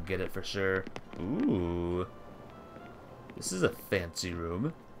 Then I would get it for sure. Ooh. This is a fancy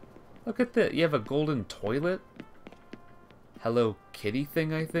room. Look at that. You have a golden toilet? Hello Kitty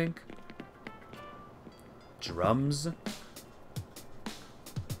thing, I think? Drums?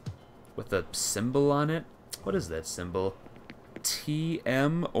 With a symbol on it? What is that symbol?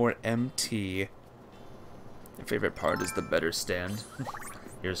 TM or MT? Your favorite part is the better stand.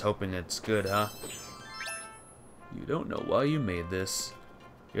 Here's hoping it's good, huh? You don't know why you made this.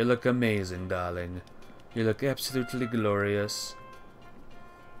 You look amazing, darling. You look absolutely glorious.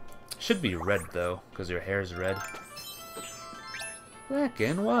 Should be red, though, because your hair's red. Black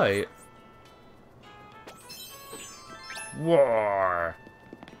and white. War!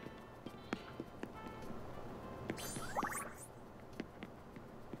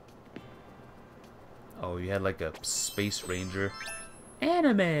 Oh, you had like a space ranger.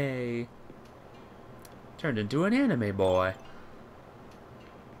 Anime! Turned into an anime boy.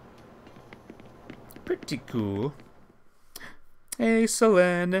 Pretty cool. Hey,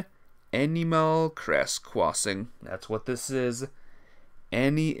 Selene. Animal Crossing. That's what this is.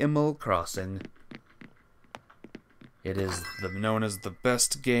 Animal Crossing. It is known as the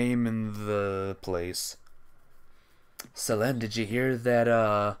best game in the place. Selene, did you hear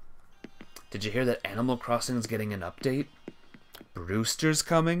that, Did you hear that Animal Crossing is getting an update? Brewster's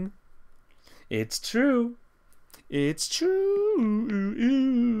coming? It's true. It's true.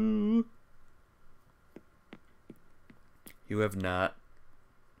 You have not.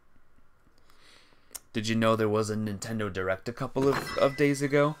 Did you know there was a Nintendo Direct a couple of days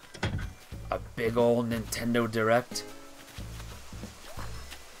ago? A big old Nintendo Direct.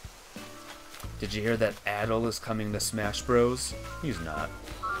 Did you hear that Adel is coming to Smash Bros? He's not.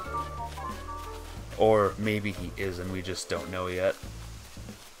 Or maybe he is and we just don't know yet.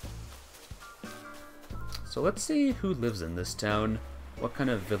 So let's see who lives in this town. What kind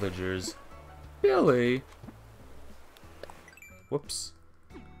of villagers? Billy! Whoops.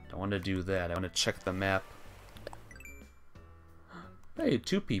 Don't want to do that. I want to check the map. Hey,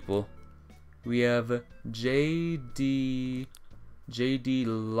 2 people. We have JD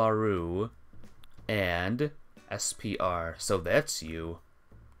LaRue and SPR. So that's you.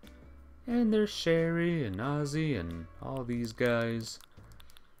 And there's Sherry and Ozzy and all these guys.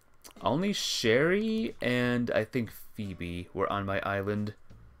 Only Sherry and I think Phoebe were on my island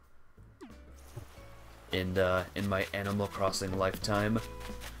in my Animal Crossing lifetime.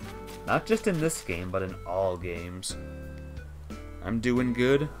 Not just in this game, but in all games. I'm doing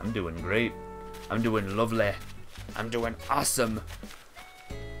good. I'm doing great. I'm doing lovely. I'm doing awesome.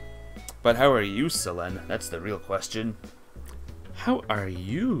 But how are you, Selene? That's the real question. How are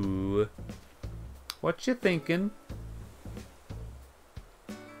you? What you thinking?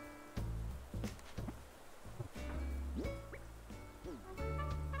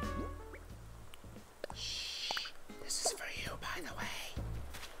 Shh. This is for you, by the way.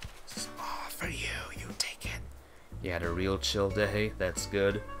 This is all for you. You take it. You had a real chill day. That's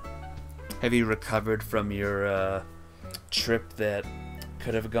good. Have you recovered from your trip that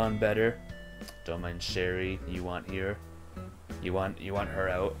could have gone better? Don't mind Sherry. You want here? You want her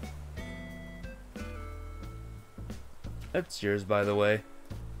out? That's yours, by the way.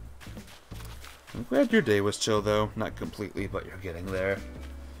 I'm glad your day was chill, though. Not completely, but you're getting there.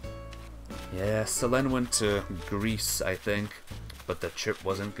 Yeah, Selene went to Greece, I think, but the trip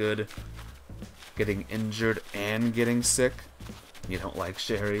wasn't good. Getting injured and getting sick. You don't like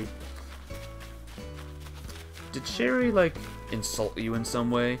Sherry. Did Sherry, like, insult you in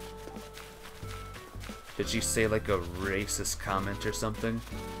some way? Did she say, like, a racist comment or something?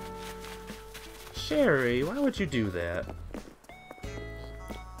 Sherry, why would you do that?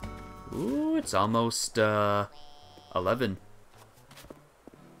 Ooh, it's almost, 11.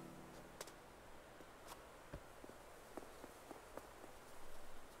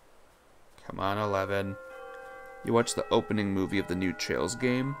 Come on, 11. You watched the opening movie of the new Trails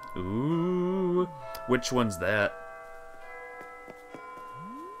game? Ooh, which one's that?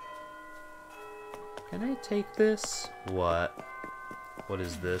 Can I take this? What? What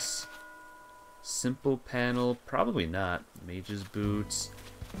is this? Simple panel? Probably not. Mage's boots.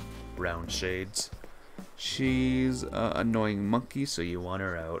 Round shades. She's an annoying monkey, so you want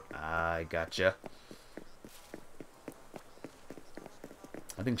her out. I gotcha.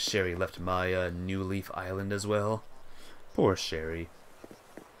 I think Sherry left my New Leaf Island as well. Poor Sherry.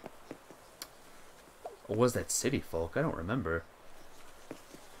 Or was that City Folk? I don't remember.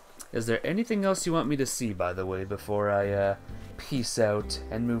 Is there anything else you want me to see, by the way, before I peace out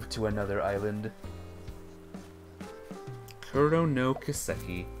and move to another island? Kuro no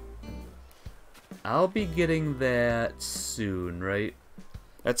Kiseki. I'll be getting that soon, right?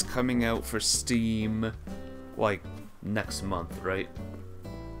 That's coming out for Steam, like, next month, right?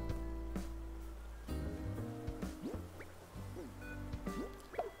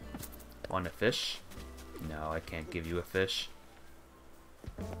 Want a fish? No, I can't give you a fish.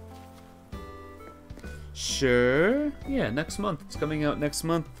 Sure. Yeah, next month. It's coming out next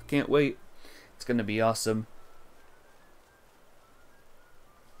month. Can't wait. It's gonna be awesome.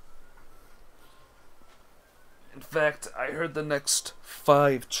 In fact, I heard the next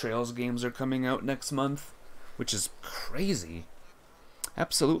 5 Trails games are coming out next month, which is crazy.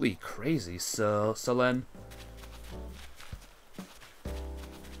 Absolutely crazy. So, Selen.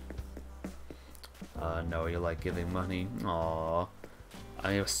 No, you like giving money. Aww.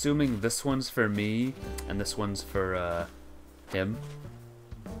 I'm assuming this one's for me, and this one's for, him.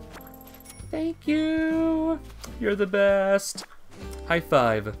 Thank you! You're the best! High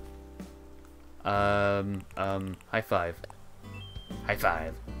five. High five. High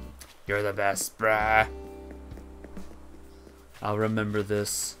five. You're the best, bruh. I'll remember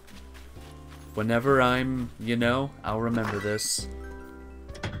this. Whenever I'm, you know, I'll remember this.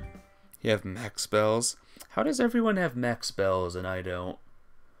 You have max spells? How does everyone have max spells and I don't?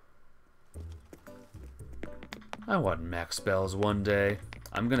 I want max spells one day.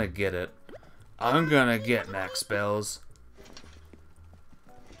 I'm gonna get it. I'm gonna get max spells.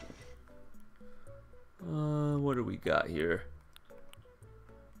 What do we got here?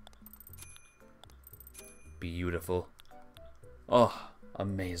 Beautiful. Oh,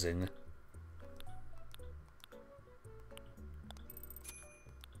 amazing.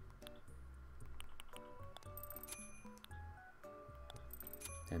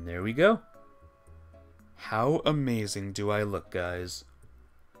 And there we go. How amazing do I look, guys?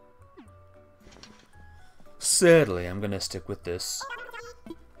 Sadly, I'm gonna stick with this.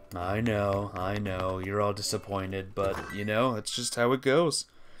 I know, you're all disappointed, but, you know, it's just how it goes.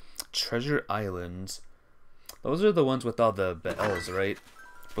 Treasure Islands. Those are the ones with all the bells, right?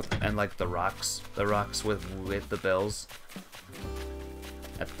 And, like, the rocks. The rocks with the bells.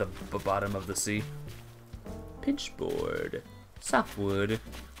 At the bottom of the sea. Pinchboard. Softwood.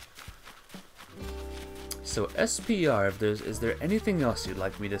 So SPR, is there anything else you'd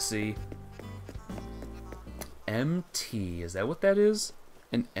like me to see? MT, is that what that is?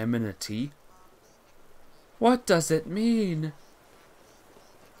 An M and a T? What does it mean?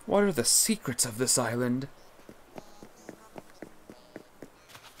 What are the secrets of this island?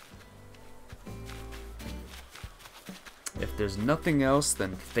 If there's nothing else,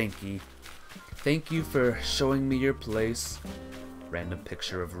 then thank you. Thank you for showing me your place. Random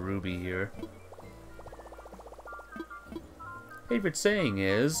picture of Ruby here. Favorite saying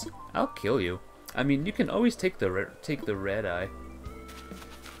is, I'll kill you. I mean, you can always take the red eye.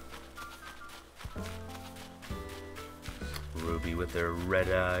 Ruby with her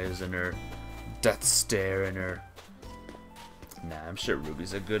red eyes and her death stare and her... Nah, I'm sure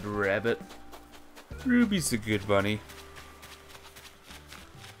Ruby's a good rabbit. Ruby's a good bunny.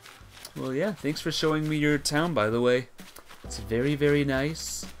 Well, yeah, thanks for showing me your town, by the way. It's very, very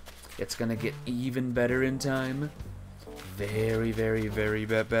nice. It's gonna get even better in time. Very, very, very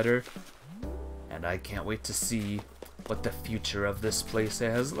better. And I can't wait to see what the future of this place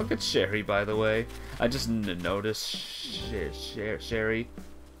has. Look at Sherry, by the way. I just noticed Sherry.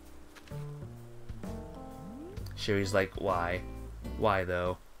 Sherry's like, why? Why,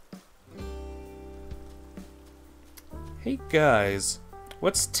 though? Hey, guys.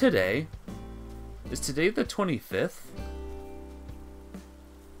 What's today? Is today the 25th?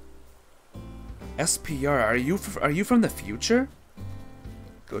 SPR, are you from the future?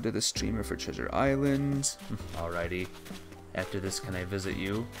 Go to the streamer for Treasure Island. Alrighty. After this, can I visit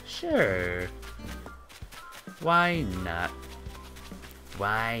you? Sure. Why not?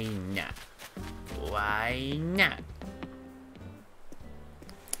 Why not? Why not?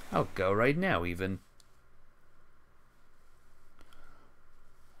 I'll go right now, even.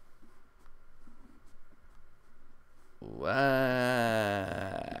 Why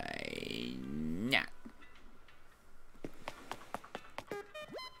not?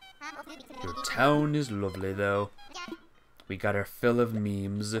 Your town is lovely, though. We got our fill of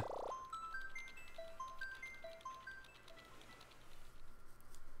memes.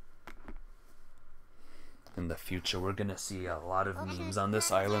 In the future, we're gonna see a lot of memes on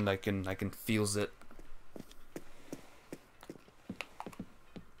this island. I can feels it.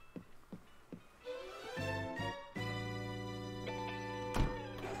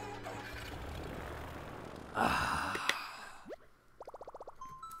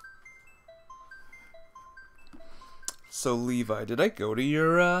 So Levi, did I go to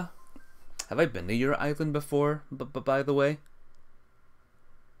your have I been to your island before? By the way,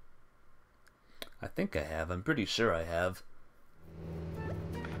 I think I have. I'm pretty sure I have.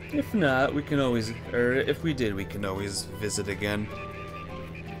 If not, we can always, or if we did, we can always visit again.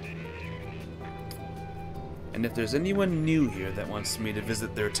 And if there's anyone new here that wants me to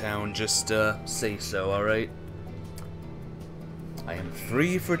visit their town, just say so, alright? I am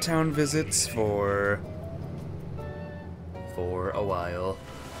free for town visits for a while.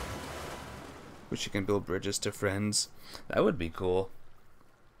 Wish you can build bridges to friends. That would be cool.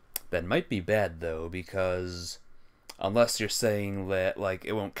 That might be bad though, because unless you're saying that like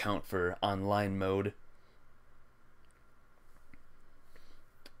it won't count for online mode.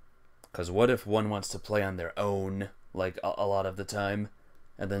 Because what if one wants to play on their own, like a lot of the time,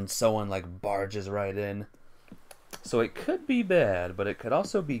 and then someone like barges right in? So it could be bad, but it could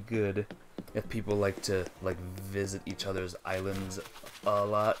also be good if people like to like visit each other's islands a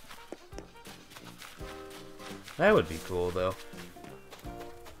lot. That would be cool though.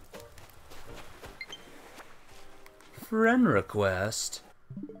 Friend request.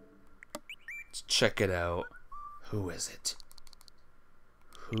 Let's check it out. Who is it?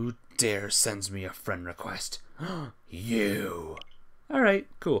 Who dare sends me a friend request? You. Alright,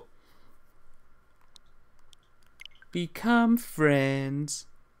 cool. Become friends.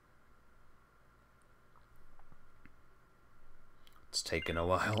 It's taken a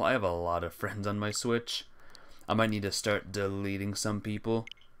while. I have a lot of friends on my Switch. I might need to start deleting some people.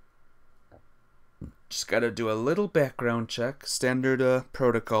 Just gotta do a little background check. Standard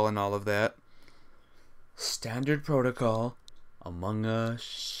protocol and all of that. Standard protocol. Among Us,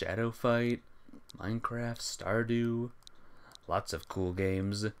 Shadow Fight, Minecraft, Stardew. Lots of cool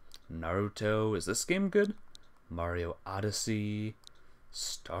games. Naruto. Is this game good? Mario Odyssey.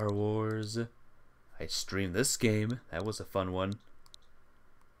 Star Wars. I streamed this game. That was a fun one.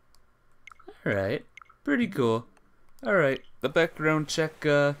 Alright. Pretty cool. Alright. The background check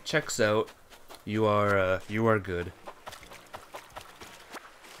checks out. You are good.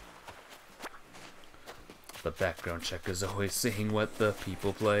 The background check is always seeing what the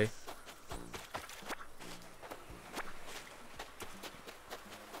people play.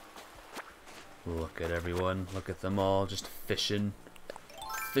 Look at everyone. Look at them all just fishing.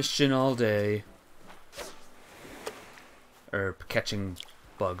 Fishing all day. Or catching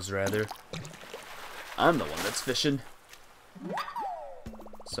bugs, rather. I'm the one that's fishing.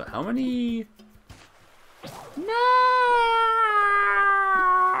 So how many... No!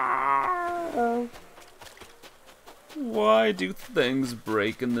 Why do things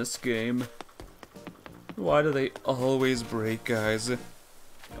break in this game? Why do they always break, guys?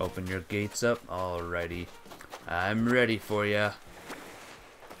 Open your gates up. Alrighty. I'm ready for ya.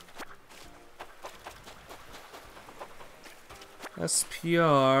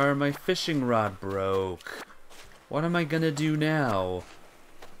 SPR, my fishing rod broke. What am I gonna do now?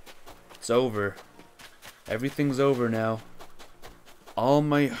 It's over. Everything's over now. All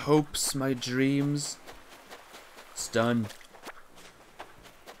my hopes, my dreams. It's done.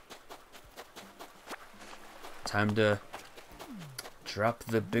 Time to drop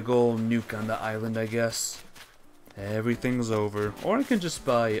the big ol' nuke on the island, I guess. Everything's over. Or I can just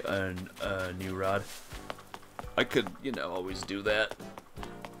buy a new rod. I could, you know, always do that.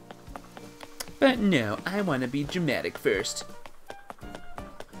 But no, I want to be dramatic first.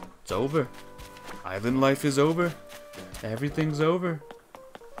 It's over. Island life is over. Everything's over.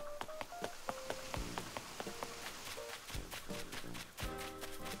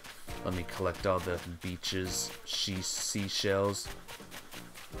 Let me collect all the beaches, seashells.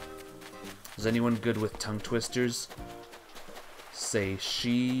 Is anyone good with tongue twisters? Say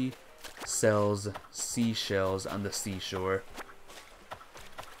she sells seashells on the seashore.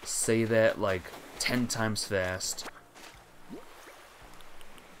 Say that like 10 times fast.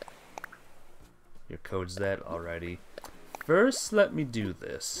 Your code's that already. First, let me do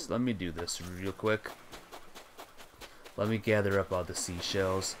this. Let me do this real quick. Let me gather up all the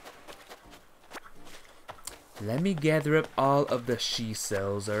seashells. Let me gather up all of the she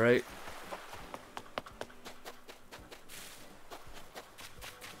cells, alright?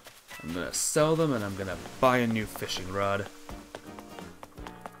 I'm gonna sell them and I'm gonna buy a new fishing rod.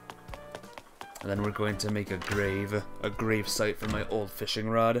 And then we're going to make a grave site for my old fishing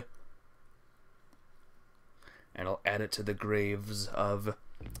rod. and I'll add it to the graves of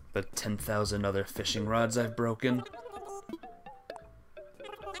the 10,000 other fishing rods I've broken.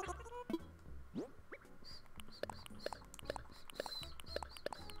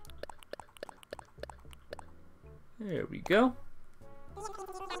 There we go.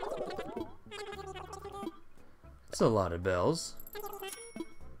 That's a lot of bells.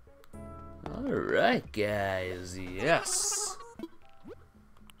 Alright, guys, yes.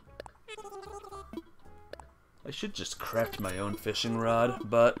 I should just craft my own fishing rod,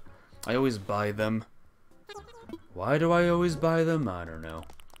 but I always buy them. Why do I always buy them? I don't know.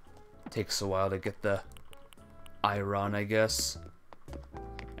 Takes a while to get the iron, I guess.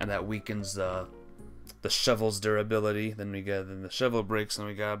 And that weakens the shovel's durability. Then the shovel breaks and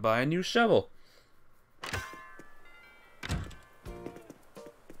we gotta buy a new shovel.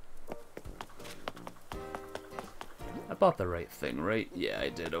 I bought the right thing, right? Yeah, I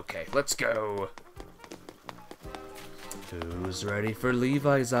did. Okay, let's go. Who's ready for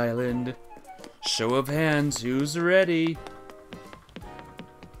Levi's Island? Show of hands, who's ready?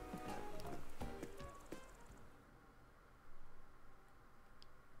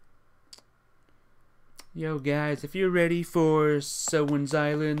 Yo guys, if you're ready for Someone's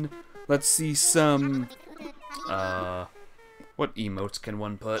Island, let's see some, what emotes can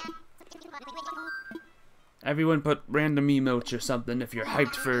one put? Everyone put random emotes or something if you're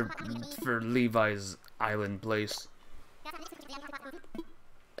hyped for Levi's Island place.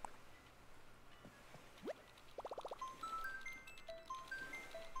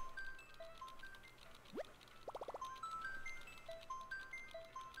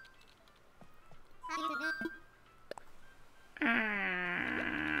 I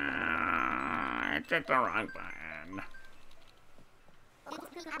took the wrong button.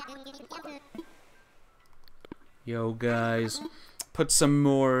 Yo guys, put some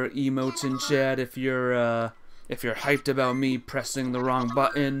more emotes in chat if you're hyped about me pressing the wrong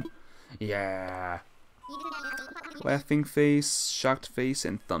button. Yeah. Laughing face, shocked face,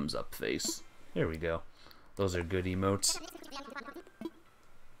 and thumbs up face. There we go. Those are good emotes.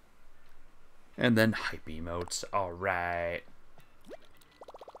 And then hype emotes. Alright.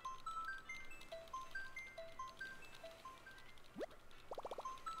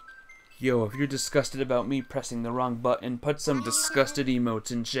 Yo, if you're disgusted about me pressing the wrong button, put some disgusted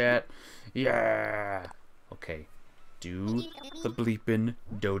emotes in chat. Yeah. Okay. Do the bleepin'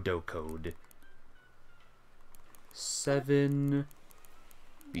 dodo code. 7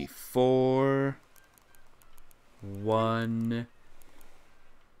 before 1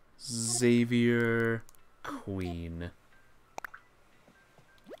 Xavier Queen.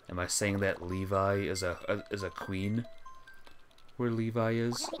 Am I saying that Levi is a queen? Where Levi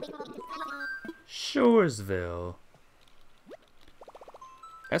is? Shoresville.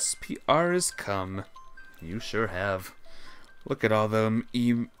 SPR has come. You sure have. Look at all them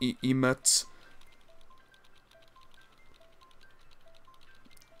emotes.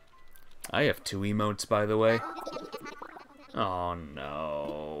 I have 2 emotes, by the way. Oh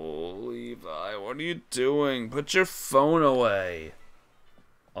no, Levi, what are you doing? Put your phone away.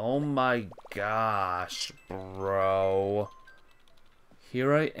 Oh my gosh, bro.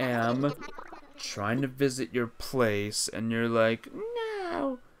 Here I am, trying to visit your place, and you're like,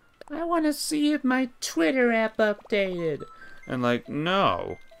 no, I want to see if my Twitter app updated. And like,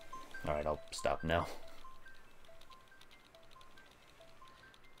 no. Alright, I'll stop now.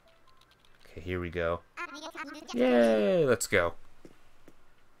 Okay, here we go. Yay, let's go.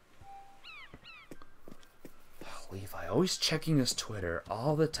 Levi, always checking his Twitter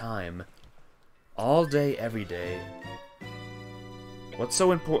all the time. All day, every day. What's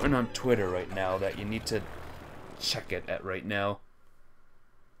so important on Twitter right now that you need to check it at right now?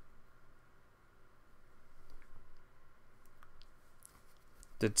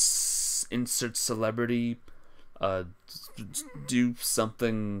 Did insert celebrity do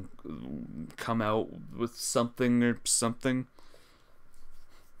something, come out with something or something?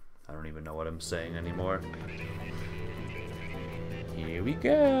 I don't even know what I'm saying anymore. Here we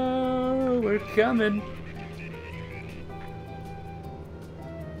go, we're coming.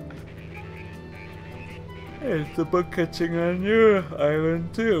 It's the bug catching on your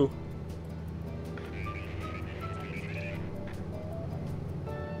island too.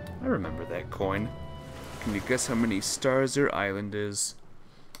 I remember that coin. Can you guess how many stars your island is?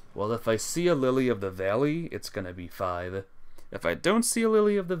 Well, if I see a lily of the valley, it's gonna be 5. If I don't see a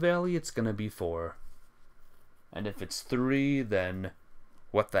lily of the valley, it's gonna be 4. And if it's 3, then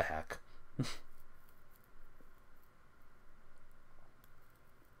what the heck?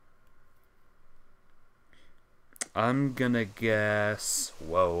 I'm gonna guess...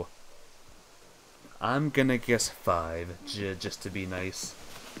 Whoa. I'm gonna guess 5, just to be nice.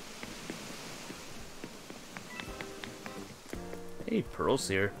 Hey, Pearl's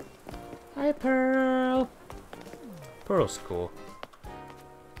here. Hi, Pearl! Pearl's cool.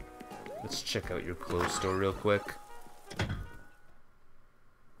 Let's check out your clothes store real quick.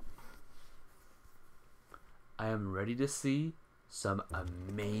 I am ready to see some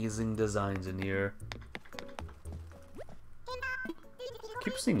amazing designs in here.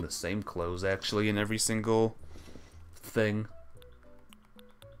 Keep seeing the same clothes actually in every single thing.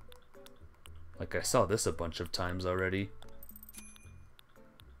 Like I saw this a bunch of times already.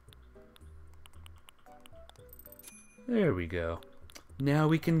 There we go. Now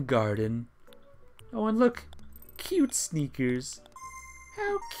we can garden. Oh, and look, cute sneakers.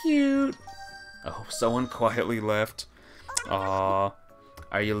 How cute. Oh, someone quietly left. Aw.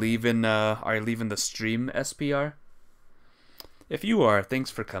 Are you leaving the stream, SPR? If you are,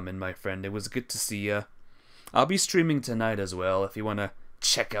 thanks for coming, my friend. It was good to see ya. I'll be streaming tonight as well if you want to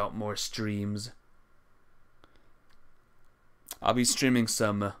check out more streams. I'll be streaming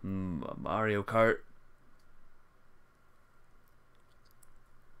some Mario Kart.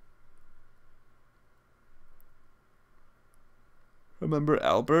 Remember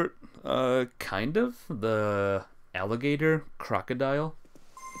Albert? Kind of. The alligator crocodile.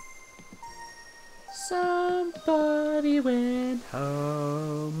 Somebody went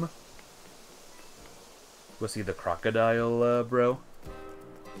home. Was he the crocodile, bro?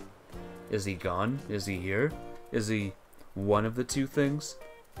 Is he gone? Is he here? Is he one of the two things?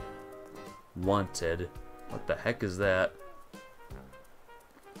 Wanted. What the heck is that?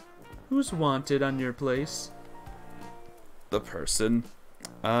 Who's wanted on your place? The person.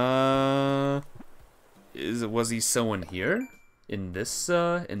 Was he someone here? In this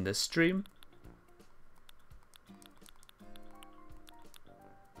stream?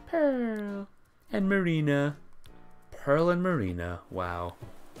 Pearl and Marina. Pearl and Marina. Wow.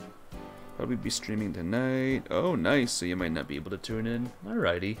 Probably be streaming tonight. Oh, nice. So you might not be able to tune in.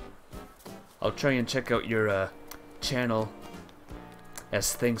 Alrighty. I'll try and check out your channel.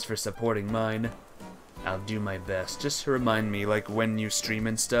 As thanks for supporting mine. I'll do my best. Just remind me, like, when you stream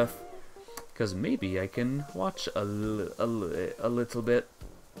and stuff. Because maybe I can watch a little bit.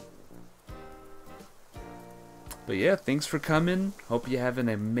 But yeah, thanks for coming. Hope you have an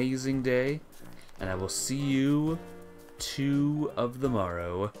amazing day. And I will see you 2 of the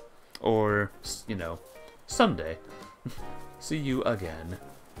morrow. Or, you know, someday. See you again.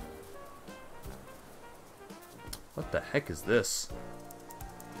 What the heck is this?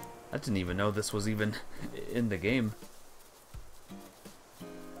 I didn't even know this was even in the game.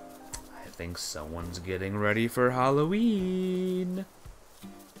 I think someone's getting ready for Halloween.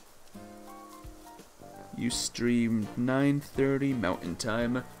 You streamed 9:30 Mountain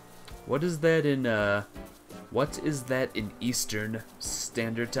Time. What is that in Eastern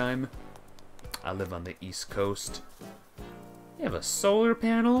Standard Time? I live on the East Coast. You have a solar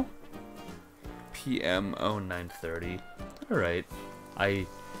panel? PM, oh, 9:30. Alright. I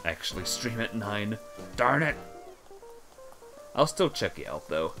actually stream at 9. Darn it! I'll still check you out,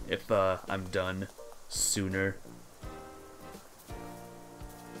 though, if I'm done sooner.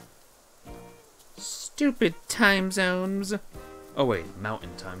 Stupid time zones! Oh wait,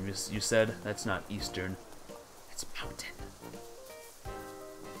 mountain time, you said? That's not Eastern. It's mountain.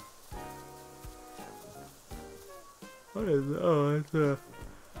 What is it? Oh, it's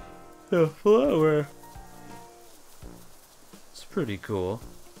a flower. It's pretty cool.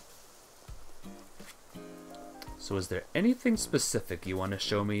 So is there anything specific you want to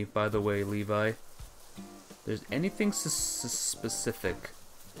show me, by the way, Levi? If there's anything specific,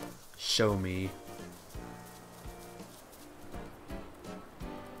 show me.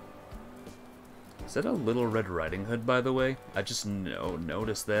 Is that a Little Red Riding Hood, by the way? I just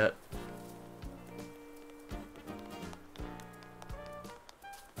noticed that.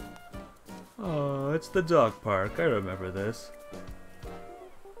 Oh, it's the dog park. I remember this.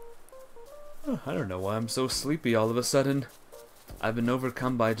 Oh, I don't know why I'm so sleepy all of a sudden. I've been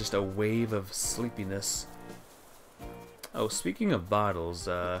overcome by just a wave of sleepiness. Oh, speaking of bottles,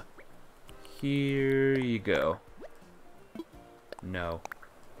 here you go. No.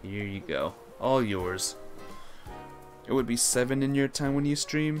 Here you go. All yours. It would be 7 in your time when you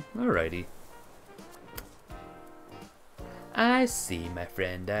stream? Alrighty. I see, my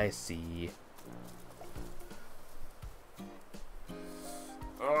friend, I see.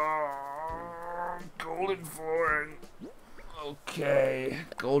 Golden flooring. Okay.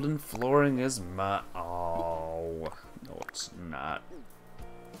 Golden flooring is my... Oh. No, it's not.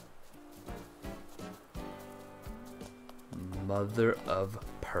 Mother of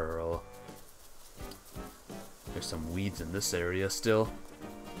pearl. There's some weeds in this area still.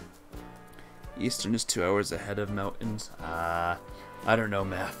 Eastern is 2 hours ahead of mountains. I don't know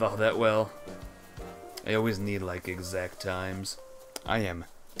math all that well. I always need like exact times. I am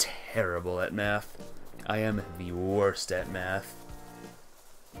terrible at math. I am the worst at math.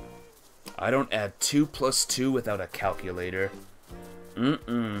 I don't add 2 plus 2 without a calculator.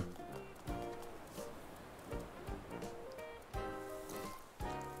 Mm-mm.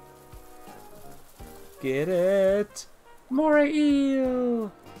 Get it? Moray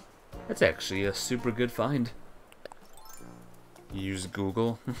eel! That's actually a super good find. Use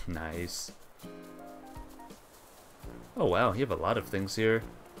Google. Nice. Oh wow, you have a lot of things here.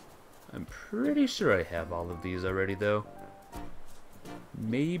 I'm pretty sure I have all of these already though.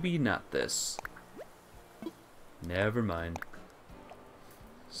 Maybe not this. Never mind.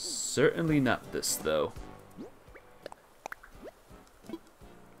 Certainly not this though.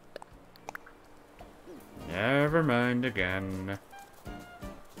 Never mind again. I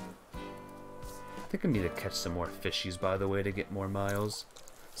think I need to catch some more fishies, by the way, to get more miles.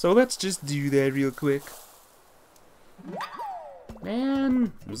 So let's just do that real quick.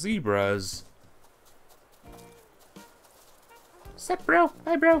 Man, zebras. Sup, bro?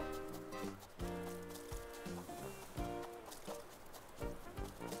 Hi, bro.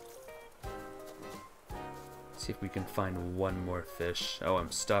 See if we can find one more fish. Oh,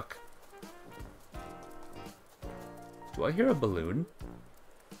 I'm stuck. Do I hear a balloon?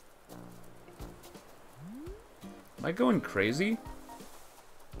 Am I going crazy?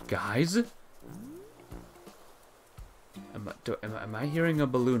 Guys? Am I hearing a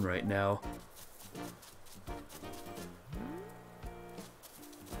balloon right now?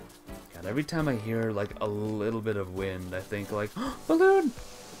 God, every time I hear like a little bit of wind, I think like, oh, balloon!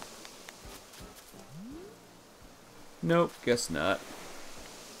 Nope, guess not.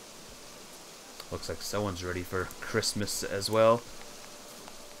 Looks like someone's ready for Christmas as well.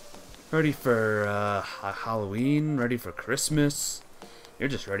 Ready for Halloween, ready for Christmas. You're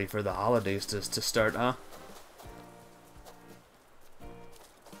just ready for the holidays to start, huh?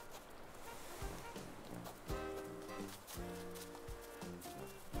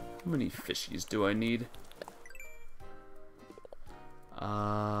 How many fishies do I need?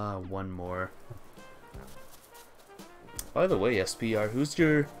 One more. By the way, SPR,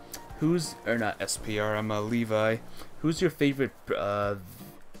 or not SPR, I'm a Levi. Who's your favorite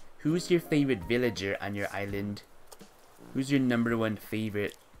villager on your island? Who's your #1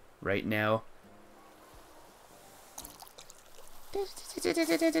 favorite right now?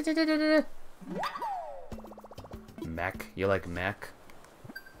 Mac, you like Mac?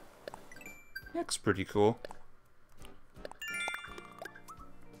 Mac's pretty cool.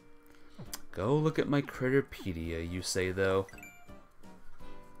 Go look at my Critterpedia, you say though.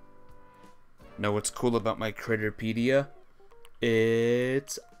 Know what's cool about my Critterpedia?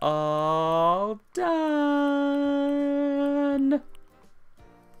 It's all done!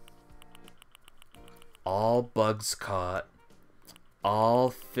 All bugs caught. All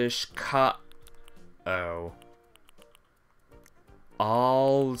fish caught. Oh.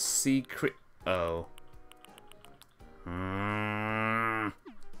 All secret. Oh.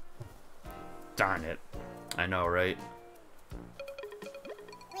 Darn it. I know, right?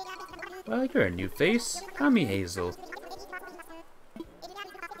 Well, you're a new face. Call me Hazel.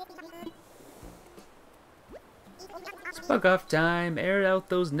 It's bug off time. Air out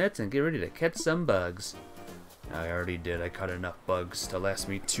those nets and get ready to catch some bugs. I already did. I caught enough bugs to last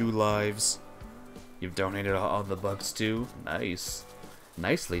me 2 lives. You've donated all the bugs too? Nice.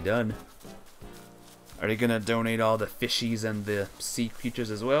 Nicely done. Are you gonna donate all the fishies and the sea creatures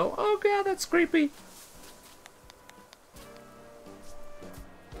as well? Oh god, that's creepy.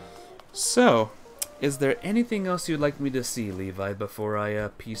 So, is there anything else you'd like me to see, Levi, before I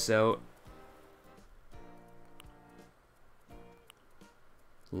peace out?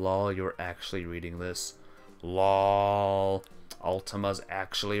 Lol, you're actually reading this. Lol, Ultima's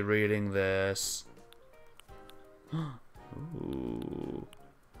actually reading this. Ooh.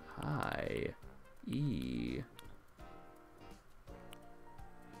 Hi. E.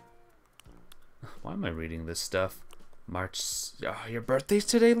 Why am I reading this stuff? March. Oh, your birthday's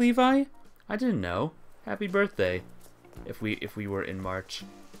today, Levi? I didn't know. Happy birthday. If we were in March.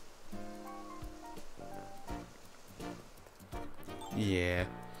 Yeah,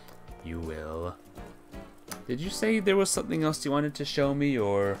 you will. Did you say there was something else you wanted to show me,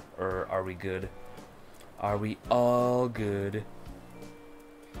 or are we good? Are we all good?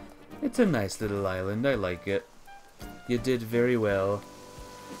 It's a nice little island. I like it. You did very well.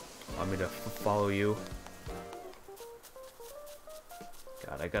 Want me to follow you?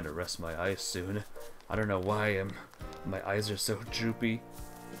 God, I gotta rest my eyes soon. I don't know why my eyes are so droopy.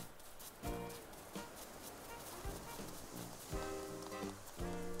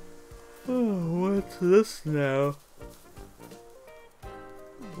 Oh, what's this now?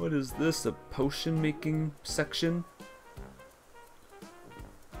 What is this, a potion making section?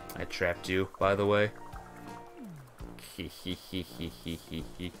 I trapped you, by the way.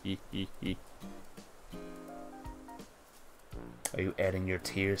 Are you adding your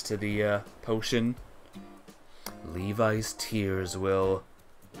tears to the potion? Levi's tears will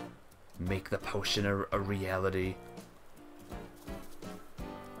make the potion a reality.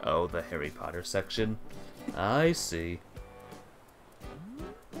 Oh, the Harry Potter section. I see.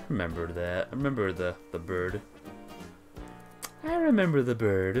 Remember that. I remember the bird. I remember the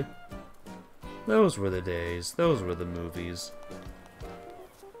bird. Those were the days. Those were the movies.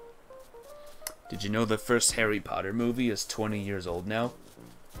 Did you know the first Harry Potter movie is 20 years old now?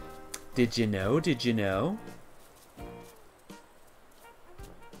 Did you know? Did you know?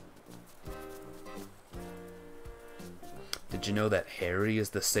 Did you know that Harry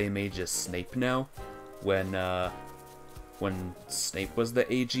is the same age as Snape now? When Snape was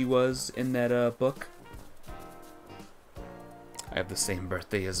the age he was in that book? I have the same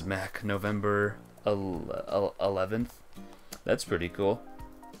birthday as Mac, November 11th. That's pretty cool.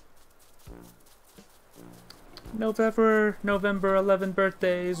 November 11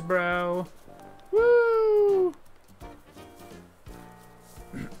 birthdays, bro. Woo!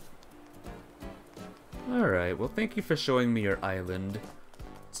 Alright, well thank you for showing me your island.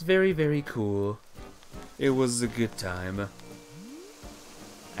 It's very, very cool. It was a good time.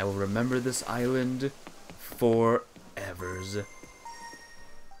 I will remember this island forevers.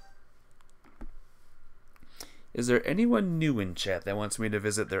 Is there anyone new in chat that wants me to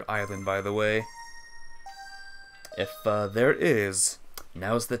visit their island, by the way? If there is,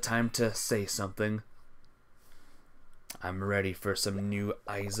 now's the time to say something. I'm ready for some new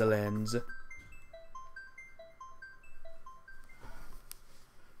islands.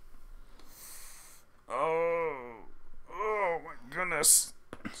 Oh my goodness.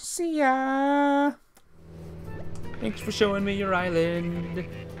 See ya. Thanks for showing me your island.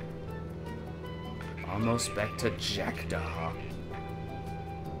 Almost back to Jackdaw.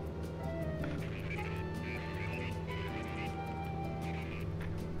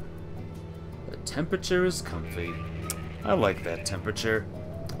 The temperature is comfy. I like that temperature.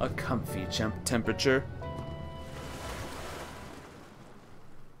 A comfy temperature.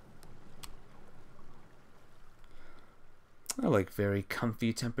 I like very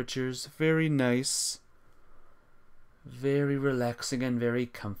comfy temperatures. Very nice. Very relaxing and very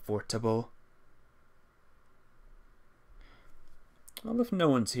comfortable. Well, if no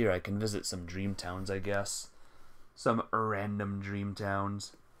one's here, I can visit some dream towns, I guess. Some random dream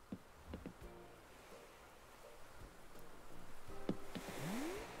towns.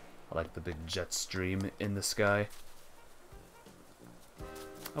 I like the big jet stream in the sky.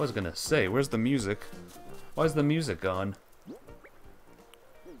 I was gonna say, where's the music? Why is the music gone?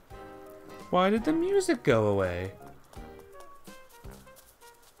 Why did the music go away?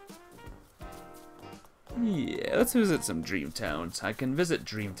 Yeah, let's visit some dream towns. I can visit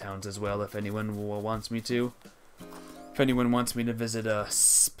dream towns as well if anyone wants me to. If anyone wants me to visit a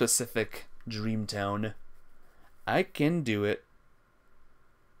specific dream town, I can do it.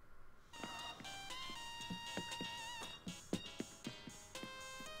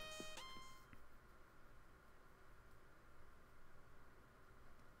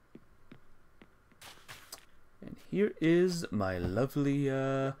 And here is my lovely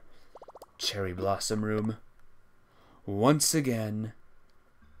cherry blossom room. Once again.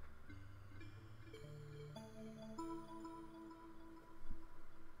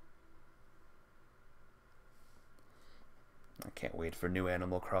 I can't wait for new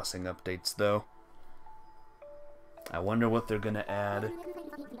Animal Crossing updates though. I wonder what they're gonna add.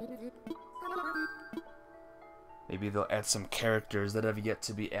 Maybe they'll add some characters that have yet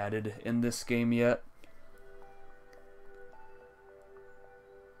to be added in this game yet.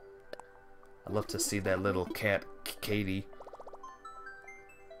 I'd love to see that little cat, Katie.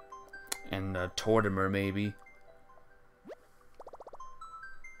 And Tortimer, maybe.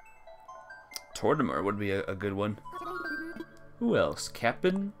 Tortimer would be a good one. Who else?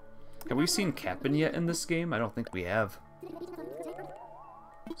 Cap'n? Have we seen Cap'n yet in this game? I don't think we have.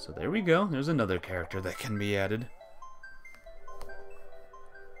 So there we go. There's another character that can be added.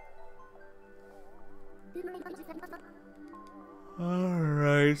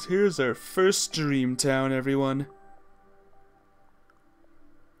 Alright, here's our first dream town, everyone.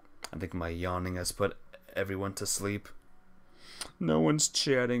 I think my yawning has put everyone to sleep. No one's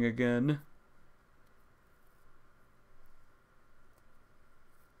chatting again.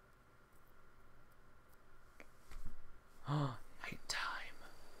 Oh, nighttime.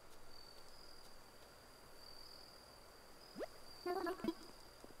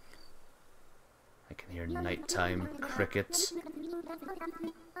 I can hear nighttime crickets.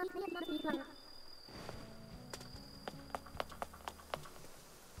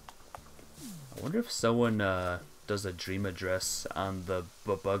 I wonder if someone does a dream address on the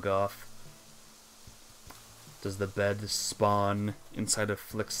bug off. Does the bed spawn inside of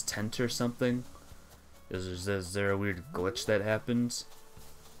Flick's tent or something? Is there a weird glitch that happens?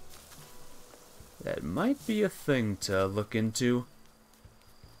 That might be a thing to look into.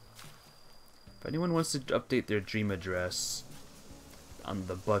 If anyone wants to update their dream address on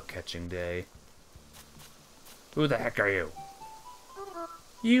the bug catching day. Who the heck are you?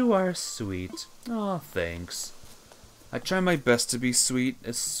 You are sweet. Aw, thanks. I try my best to be sweet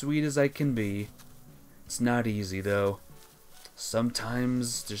as I can be. It's not easy, though.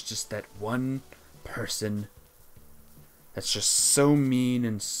 Sometimes there's just that one person that's just so mean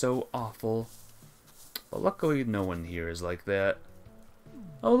and so awful. But luckily no one here is like that.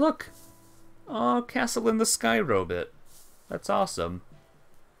 Oh, look! Oh, Castle in the Sky robot. That's awesome.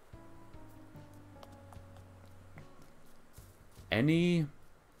 Any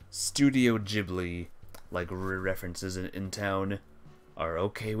Studio Ghibli like references in town are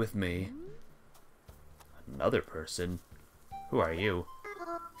okay with me. Another person? Who are you?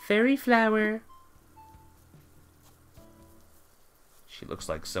 Fairy flower. She looks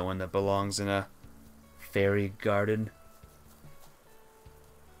like someone that belongs in a fairy garden.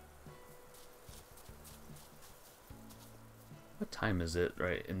 What time is it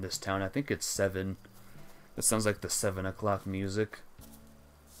right in this town? I think it's 7. That sounds like the 7 o'clock music.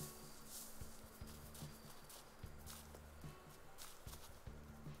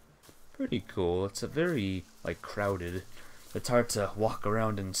 Pretty cool. It's a very, like, crowded. It's hard to walk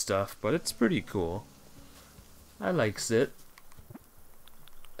around and stuff, but it's pretty cool. I likes it.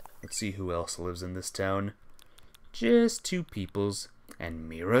 Let's see who else lives in this town. Just 2 peoples. And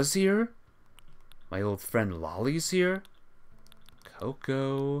Mira's here? My old friend Lolly's here?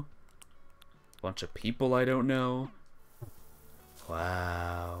 Coco? Bunch of people I don't know.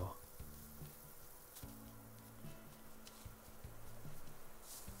 Wow.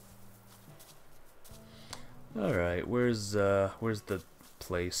 Alright, where's the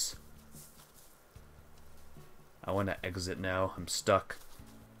place? I want to exit now. I'm stuck.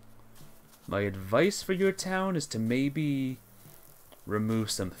 My advice for your town is to maybe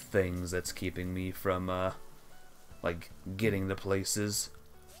remove some things that's keeping me from, like, getting to places.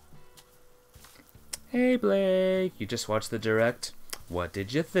 Hey Blake, you just watched the direct? What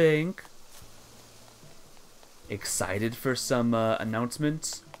did you think? Excited for some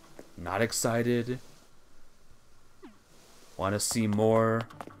announcements? Not excited? Want to see more?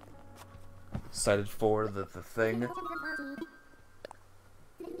 Excited for the thing?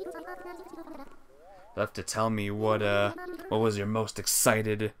 You'll have to tell me what was your most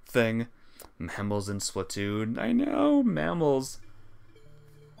excited thing? Mammals in Splatoon. I know, mammals.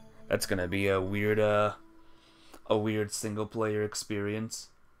 That's gonna be a weird single player experience.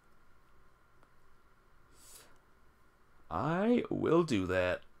 I will do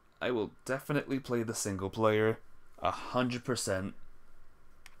that. I will definitely play the single player. 100%.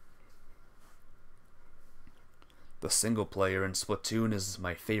 The single player in Splatoon is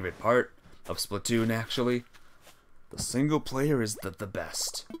my favorite part of Splatoon, actually. The single player is the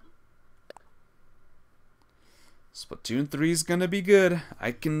best. Splatoon 3 is gonna be good.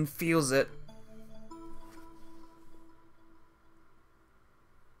 I can feels it.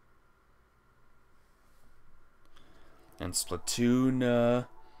 And Splatoon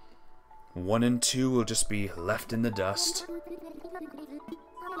 1 and 2 will just be left in the dust.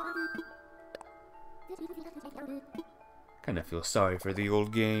 Kinda feel sorry for the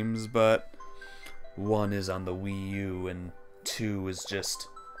old games, but 1 is on the Wii U and 2 is just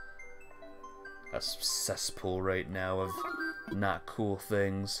a cesspool right now of not cool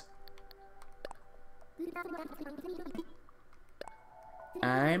things.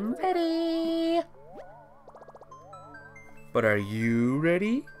 I'm ready! But are you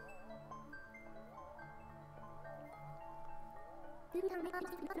ready?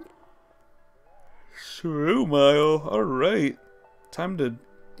 True, Mile. Alright. Time to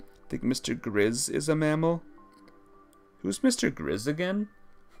think Mr. Grizz is a mammal. Who's Mr. Grizz again?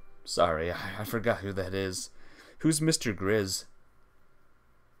 Sorry, I forgot who that is. Who's Mr. Grizz?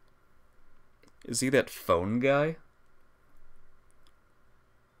 Is he that phone guy?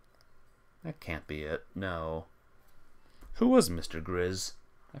 That can't be it. No. Who was Mr. Grizz?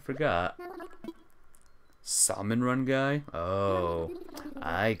 I forgot. Salmon Run guy? Oh,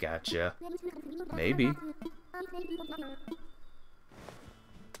 I gotcha. Maybe.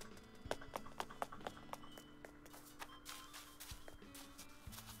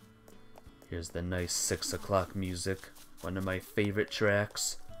 Here's the nice 6 o'clock music. One of my favorite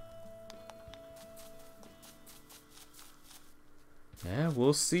tracks. Yeah,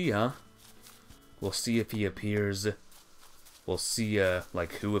 we'll see, huh? We'll see if he appears. We'll see,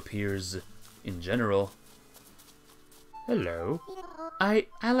 like, who appears in general. Hello. I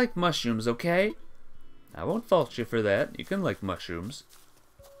like mushrooms, okay? I won't fault you for that. You can like mushrooms.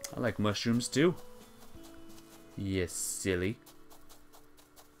 I like mushrooms, too. Yes, silly.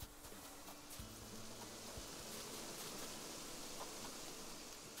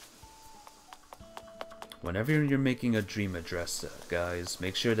 Whenever you're making a dream address, guys,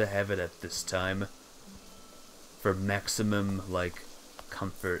 make sure to have it at this time. For maximum, like,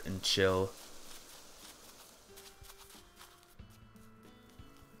 comfort and chill.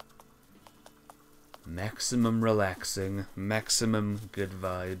 Maximum relaxing, maximum good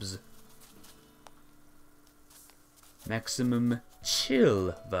vibes. Maximum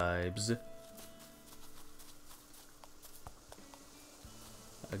chill vibes.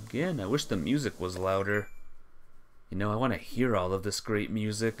 Again, I wish the music was louder. You know, I want to hear all of this great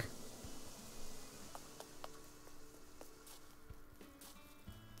music.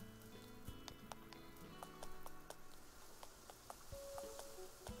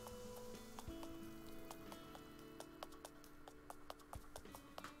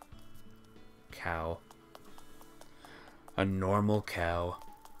 Cow. A normal cow.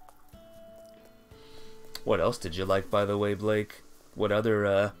 What else did you like, by the way, Blake? What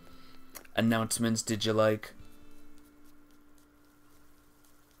other, announcements did you like?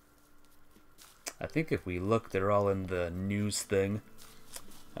 I think if we look, they're all in the news thing.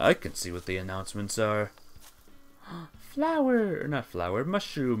 I can see what the announcements are. Flower, or not flower,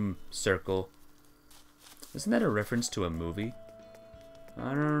 mushroom circle. Isn't that a reference to a movie?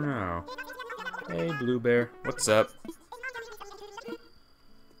 I don't know. Hey, Blue Bear, what's up?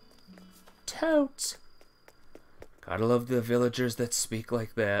 Totes! Gotta love the villagers that speak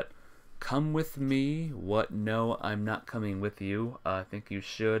like that. Come with me. What? No, I'm not coming with you. I think you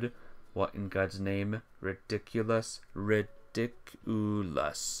should. What in God's name? Ridiculous.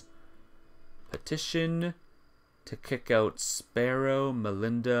 Ridiculous. Petition to kick out Sparrow,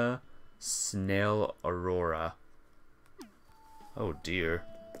 Melinda, Snail, Aurora. Oh dear.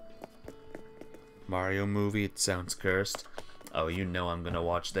 Mario movie, it sounds cursed. Oh, you know I'm gonna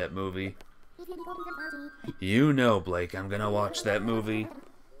watch that movie. You know, Blake, I'm gonna watch that movie.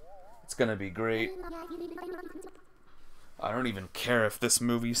 It's gonna be great. I don't even care if this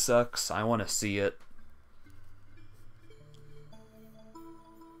movie sucks. I want to see it.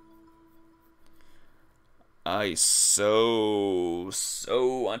 I so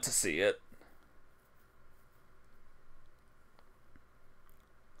want to see it.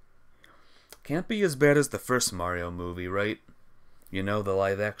 Can't be as bad as the first Mario movie, right? You know, the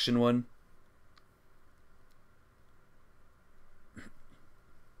live action one?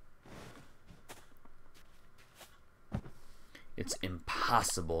 It's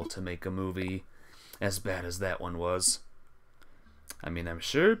impossible to make a movie as bad as that one was. I mean, I'm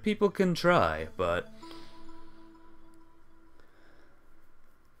sure people can try, but...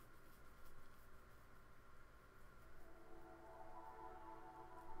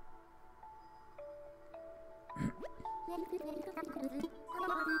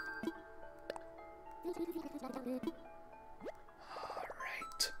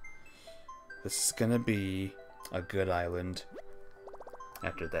 Alright. This is gonna be a good island.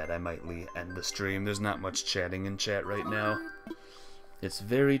 After that, I might end the stream. There's not much chatting in chat right now. It's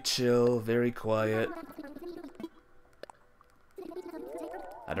very chill, very quiet.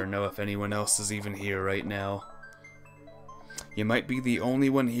 I don't know if anyone else is even here right now. You might be the only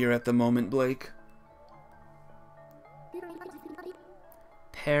one here at the moment, Blake.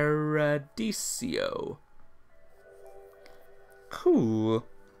 Paradiso. Cool.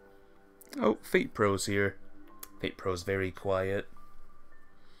 Oh, Fate Pro's here. Fate Pro's very quiet.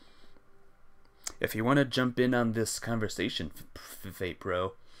 If you want to jump in on this conversation, Fate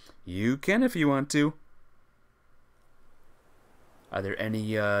Pro, you can if you want to. Are there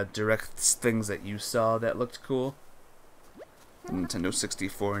any direct things that you saw that looked cool? Nintendo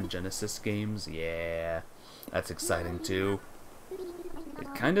 64 and Genesis games? Yeah, that's exciting too.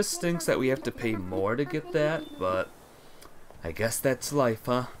 It kind of stinks that we have to pay more to get that, but I guess that's life,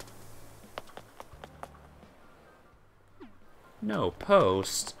 huh? No,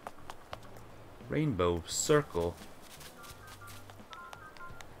 post. Rainbow circle.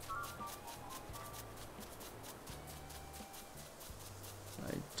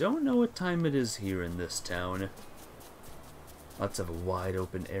 don't know what time it is here in this town. Lots of wide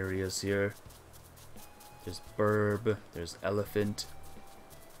open areas here. There's burb, there's elephant.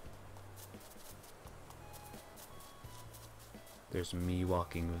 There's me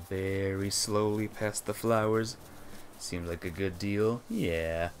walking very slowly past the flowers. Seems like a good deal.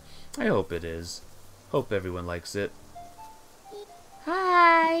 Yeah, I hope it is. Hope everyone likes it.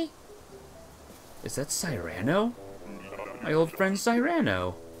 Hi! Is that Cyrano? My old friend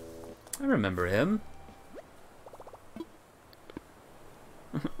Cyrano. I remember him.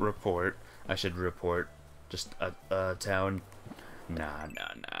 Report. I should report. Just a town. Nah.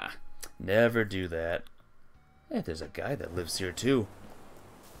 Never do that. Hey, there's a guy that lives here too.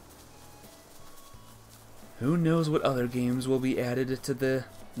 Who knows what other games will be added to the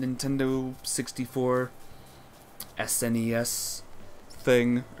Nintendo 64 SNES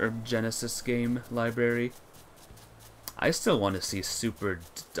thing, or Genesis game library. I still want to see Super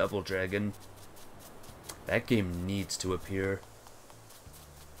Double Dragon. That game needs to appear.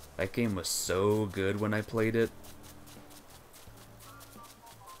 That game was so good when I played it.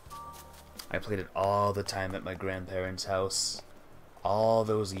 I played it all the time at my grandparents' house. All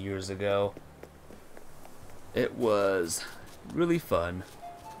those years ago. It was really fun.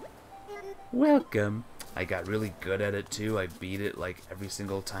 Welcome. I got really good at it too. I beat it like every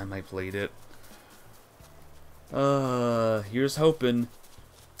single time I played it. Here's hoping.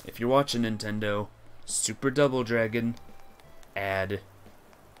 If you're watching Nintendo, Super Double Dragon, add.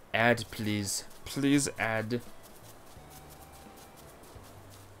 Add, please. Please add.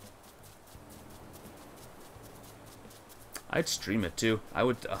 I'd stream it too. I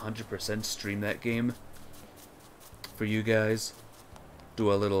would 100% stream that game for you guys.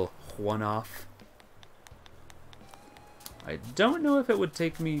 Do a little one-off. I don't know if it would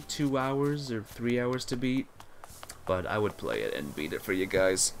take me 2 hours or 3 hours to beat, but I would play it and beat it for you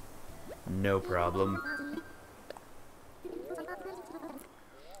guys. No problem.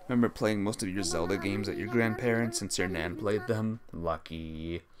 Remember playing most of your Zelda games at your grandparents since your nan played them?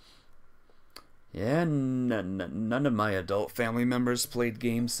 Lucky. Yeah, none of my adult family members played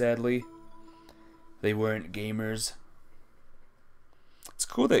games, sadly. They weren't gamers. It's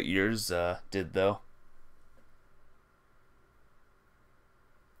cool that yours did, though.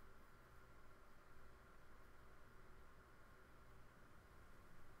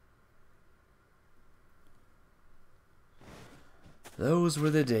 Those were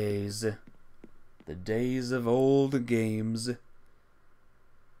the days. The days of old games.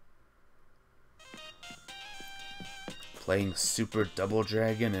 Playing Super Double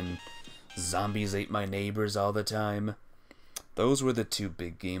Dragon and Zombies Ate My Neighbors all the time. Those were the two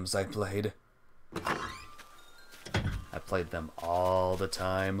big games I played. I played them all the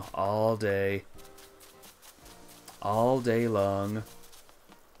time, all day. All day long.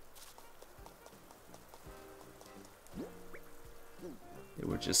 They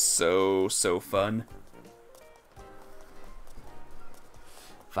were just so fun.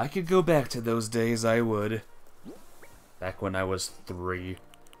 If I could go back to those days, I would. Back when I was 3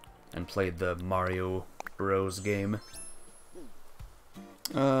 and played the Mario Bros. Game.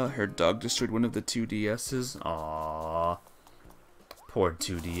 Her dog destroyed one of the 2DS's. Aww. Poor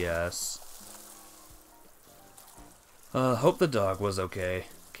 2DS. Hope the dog was okay.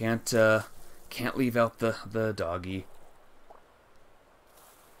 Can't leave out the doggy.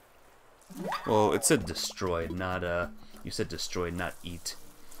 Well, it said destroyed, not, you said destroyed, not eat.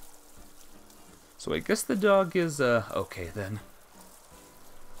 So I guess the dog is, okay then.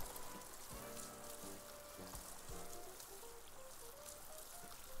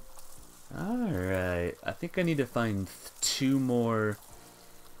 Alright, I think I need to find 2 more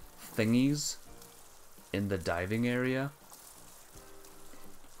thingies in the diving area.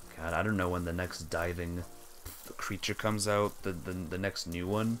 God, I don't know when the next diving creature comes out, the next new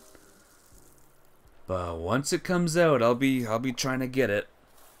one. But once it comes out, I'll be trying to get it.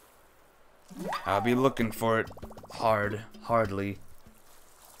 I'll be looking for it hardly.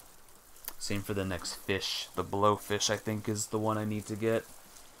 Same for the next fish. The blowfish, I think, is the one I need to get.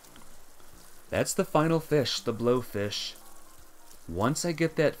 That's the final fish, the blowfish. Once I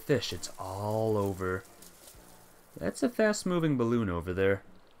get that fish, it's all over. That's a fast-moving balloon over there.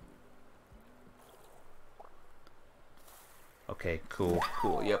 Okay, cool.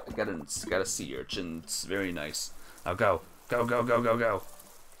 Yep, I got a sea urchin. It's very nice. Now go. Go.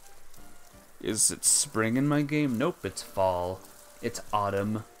 Is it spring in my game? Nope, it's fall. It's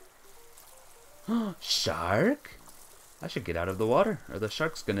autumn. Shark? I should get out of the water, or the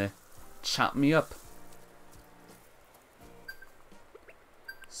shark's gonna chop me up.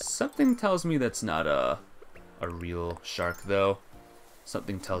 Something tells me that's not a real shark, though.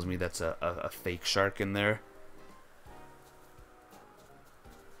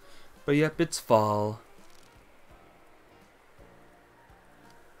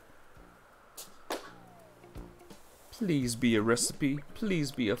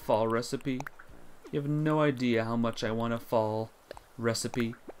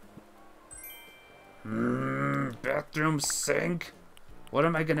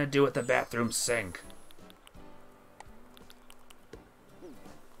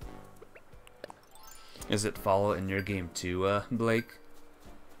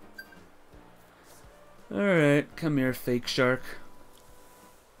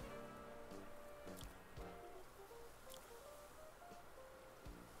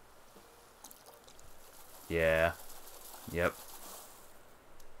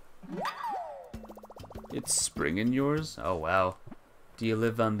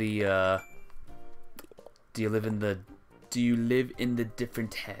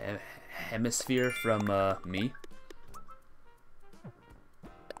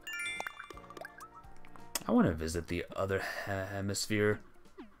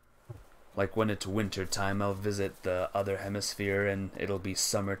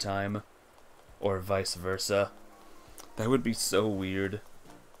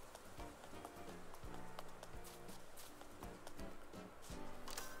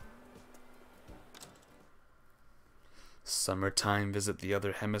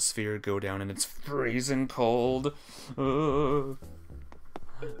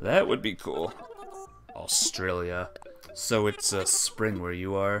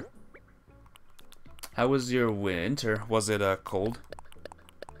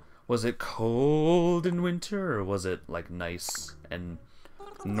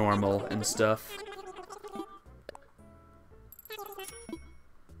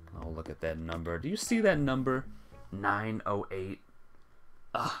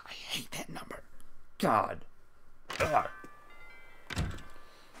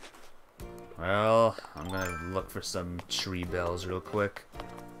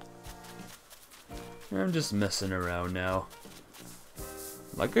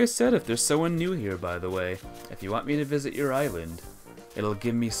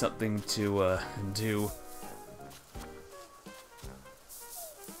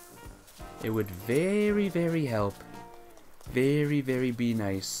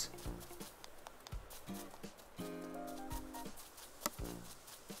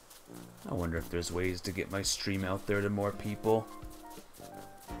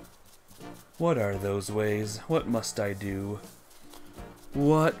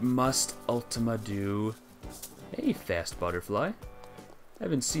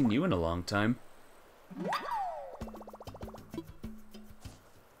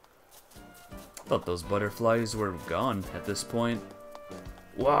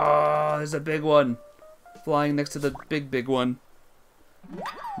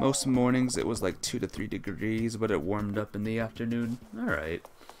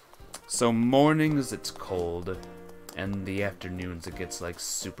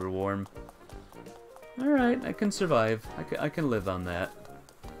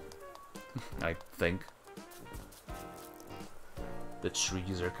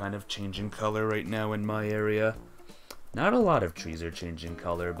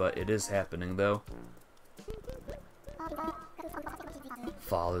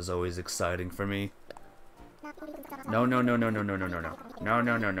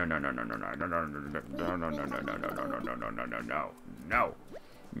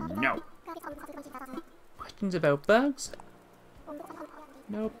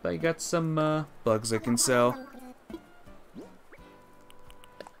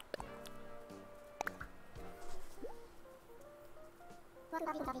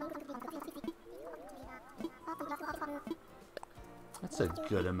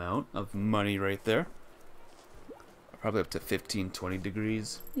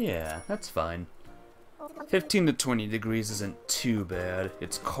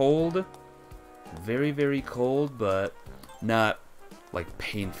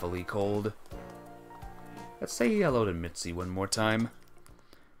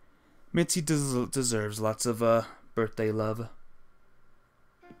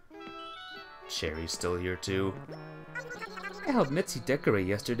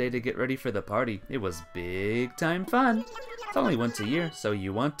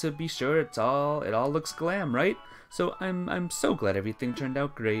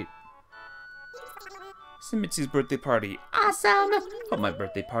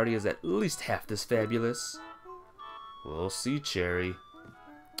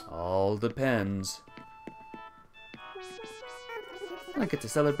 I get to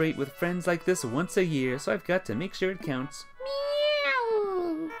celebrate with friends like this once a year, so I've got to make sure it counts.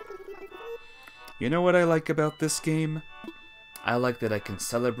 Meow. You know what I like about this game? I like that I can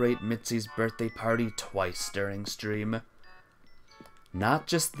celebrate Mitzi's birthday party twice during stream. Not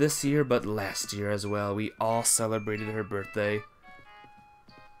just this year, but last year as well. We all celebrated her birthday.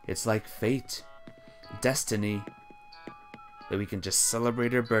 It's like fate, destiny, that we can just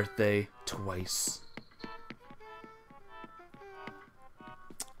celebrate her birthday twice.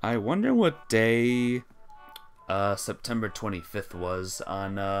 I wonder what day September 25th was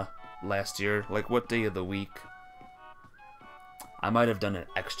on last year. Like, what day of the week? I might have done an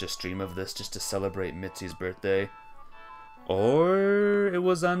extra stream of this just to celebrate Mitzi's birthday. Or it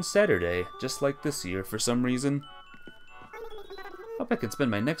was on Saturday, just like this year for some reason. Hope I can spend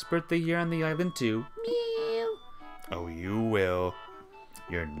my next birthday here on the island too. Meow. Oh, you will.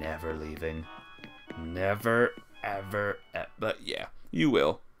 You're never leaving. Never, ever, but yeah, you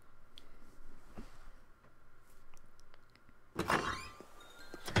will.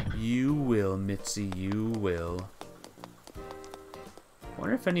 You will, Mitzi, you will.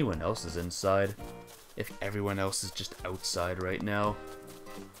 Wonder if anyone else is inside. If everyone else is just outside right now.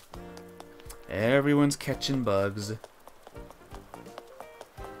 Everyone's catching bugs.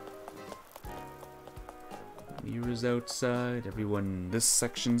 Mira's outside. Everyone in this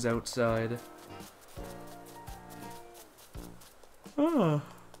section's outside. Oh.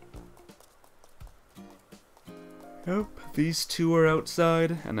 Yep, these two are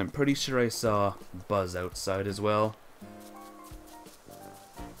outside, And I'm pretty sure I saw Buzz outside as well.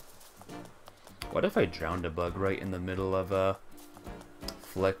 What if I drowned a bug right in the middle of a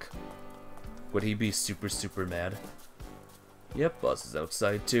Flick? Would he be super, super mad? Yep, Buzz is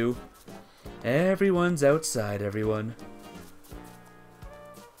outside too. Everyone's outside, everyone.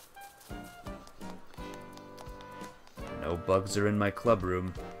 No bugs are in my club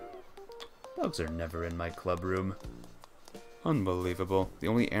room. Bugs are never in my club room. Unbelievable. The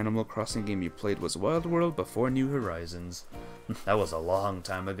only Animal Crossing game you played was Wild World before New Horizons. That was a long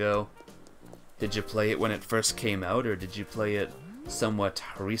time ago. Did you play it when it first came out, or did you play it somewhat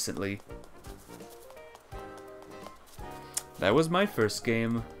recently? That was my first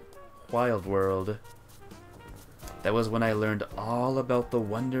game, Wild World. That was when I learned all about the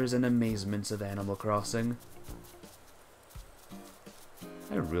wonders and amazements of Animal Crossing.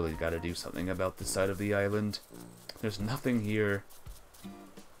 I really gotta do something about this side of the island. There's nothing here.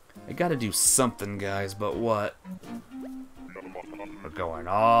 I gotta do something, guys, but what? We're going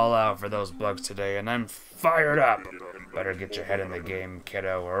all out for those bugs today, and I'm fired up! Better get your head in the game,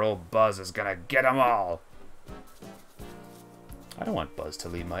 kiddo, or old Buzz is gonna get 'em all! I don't want Buzz to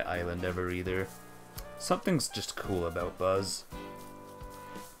leave my island ever either. Something's just cool about Buzz.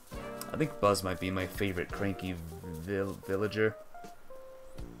 I think Buzz might be my favorite cranky villager.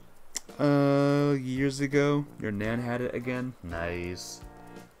 Years ago, Your Nan had it again? Nice.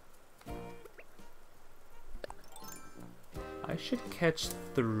 I should catch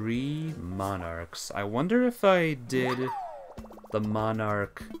 3 monarchs. I wonder if I did the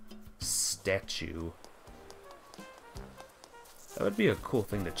monarch statue. That would be a cool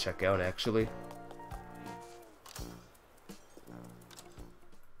thing to check out, actually.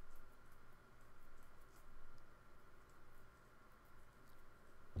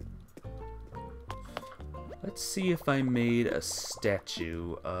 Let's see if I made a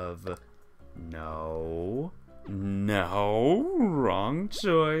statue of... No. No, wrong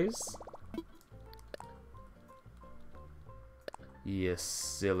choice. Yes,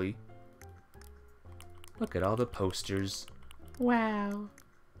 silly. Look at all the posters. Wow.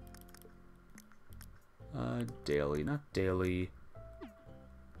 Daily, not daily.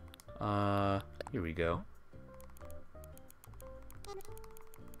 Here we go.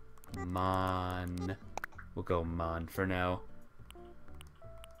 Mon. We'll go Mon for now.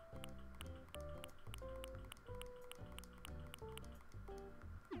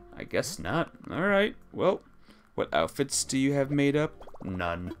 I guess not. Alright, well, what outfits do you have made up?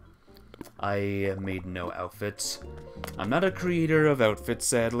 None. I made no outfits. I'm not a creator of outfits,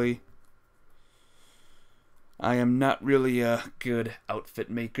 sadly. I am not really a good outfit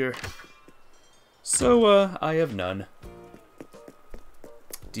maker. So, I have none.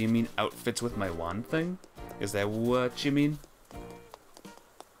 Do you mean outfits with my wand thing? Is that what you mean?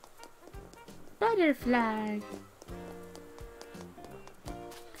 Butterfly.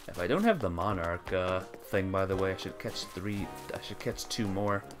 If I don't have the monarch thing, by the way, I should catch 3. I should catch 2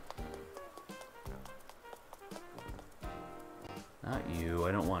 more. Not you.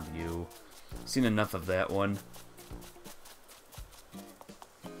 I don't want you. Seen enough of that one.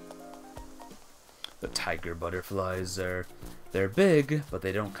 The tiger butterflies are They're big, but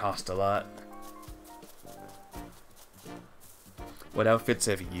they don't cost a lot. What outfits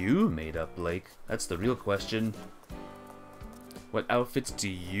have you made up, Blake? That's the real question. What outfits do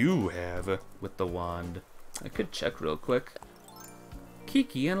you have with the wand? I could check real quick.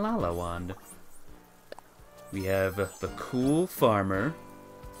 Kiki and Lala wand. We have the cool farmer.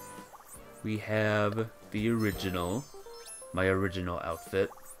 We have the original, my original outfit.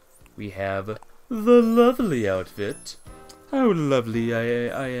 We have the lovely outfit. How lovely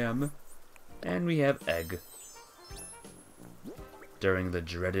I am. And we have egg. During the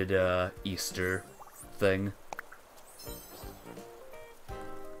dreaded Easter thing.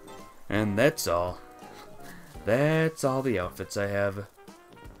 And that's all. That's all the outfits I have.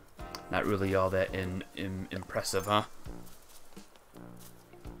 Not really all that impressive, huh?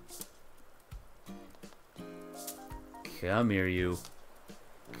 Come here, you.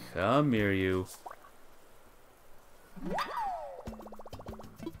 Come here, you.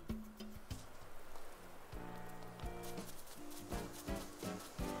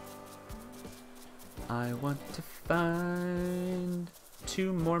 I want to find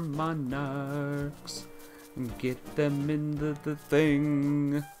 2 more monarchs and get them in the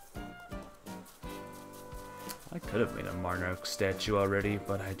thing. I could have made a monarch statue already,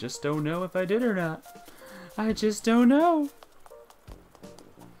 but I just don't know if I did or not. I just don't know.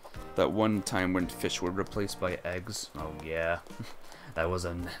 That one time when fish were replaced by eggs. Oh yeah, that was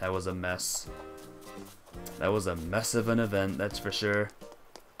a mess. That was a mess of an event, that's for sure.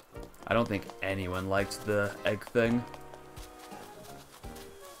 I don't think anyone liked the egg thing.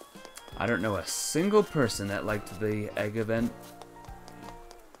 I don't know a single person that liked the egg event.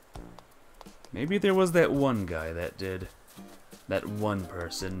 Maybe there was that one guy that did. That one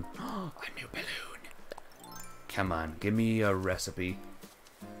person. A new balloon. Come on, give me a recipe.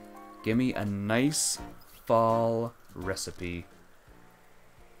 Give me a nice fall recipe.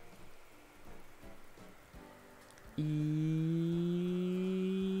 Here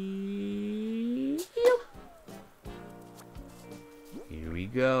we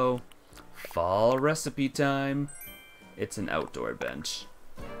go. Fall recipe time. It's an outdoor bench.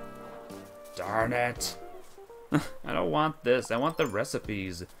 Darn it. I don't want this. I want the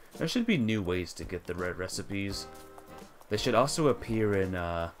recipes. There should be new ways to get the red recipes. They should also appear in,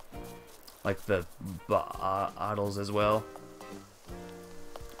 like the bottles as well.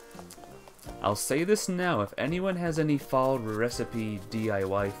 I'll say this now. If anyone has any fall recipe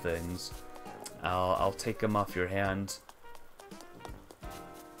DIY things, I'll take them off your hand.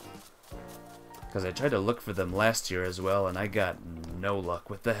 Because I tried to look for them last year as well, and I got no luck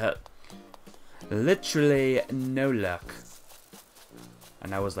with that. Literally no luck.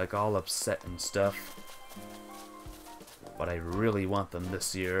 And I was like all upset and stuff. But I really want them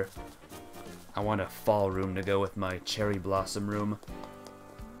this year. I want a fall room to go with my cherry blossom room.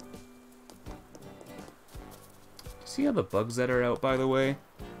 See all the bugs that are out, by the way?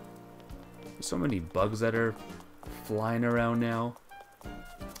 There's so many bugs that are flying around now.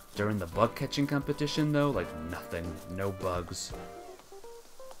 During the bug catching competition though, like nothing. No bugs.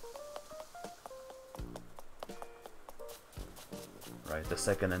 Right, the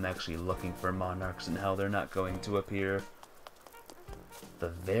second I'm actually looking for monarchs and how they're not going to appear. The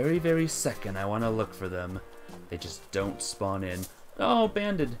very, very second I want to look for them, they just don't spawn in. Oh,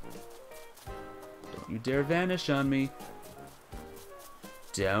 banded! Don't you dare vanish on me.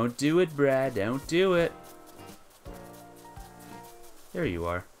 Don't do it, Brad. Don't do it. There you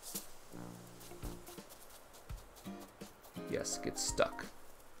are. Yes, get stuck.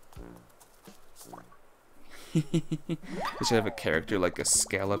 They should have a character like a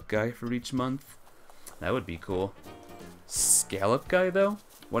scallop guy for each month. That would be cool. Scallop guy, though?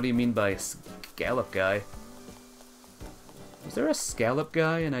 What do you mean by scallop guy? Was there a scallop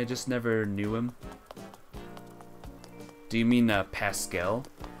guy and I just never knew him? Do you mean Pascal?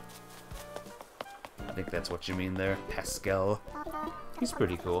 I think that's what you mean there. Pascal. He's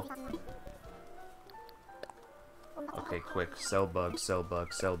pretty cool. Okay, quick. Sell bugs, sell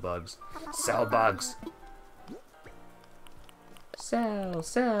bugs, sell bugs. Sell bugs! Sell,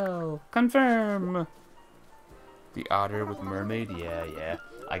 sell, confirm! The otter with mermaid? Yeah.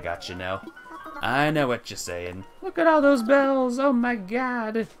 I got you now. I know what you're saying. Look at all those bells! Oh my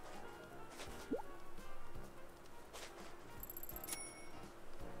god!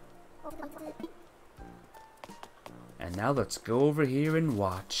 And now let's go over here and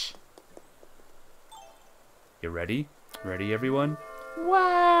watch. You ready? Ready, everyone?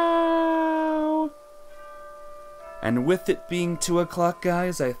 Wow! And with it being 2 o'clock,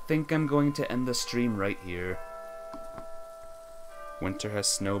 guys, I think I'm going to end the stream right here. Winter has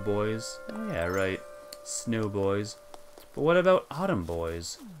snow boys. Oh yeah, right. Snow boys. But what about Autumn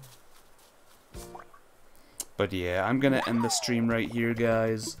Boys? But yeah, I'm gonna end the stream right here,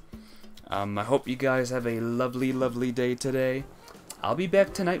 guys. I hope you guys have a lovely, lovely day today. I'll be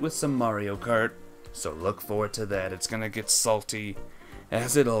back tonight with some Mario Kart, so look forward to that. It's gonna get salty,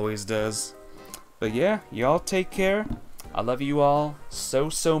 as it always does. But yeah, y'all take care. I love you all so,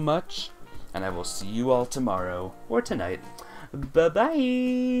 so much, and I will see you all tomorrow, or tonight.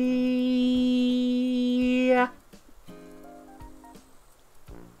 Bye-bye!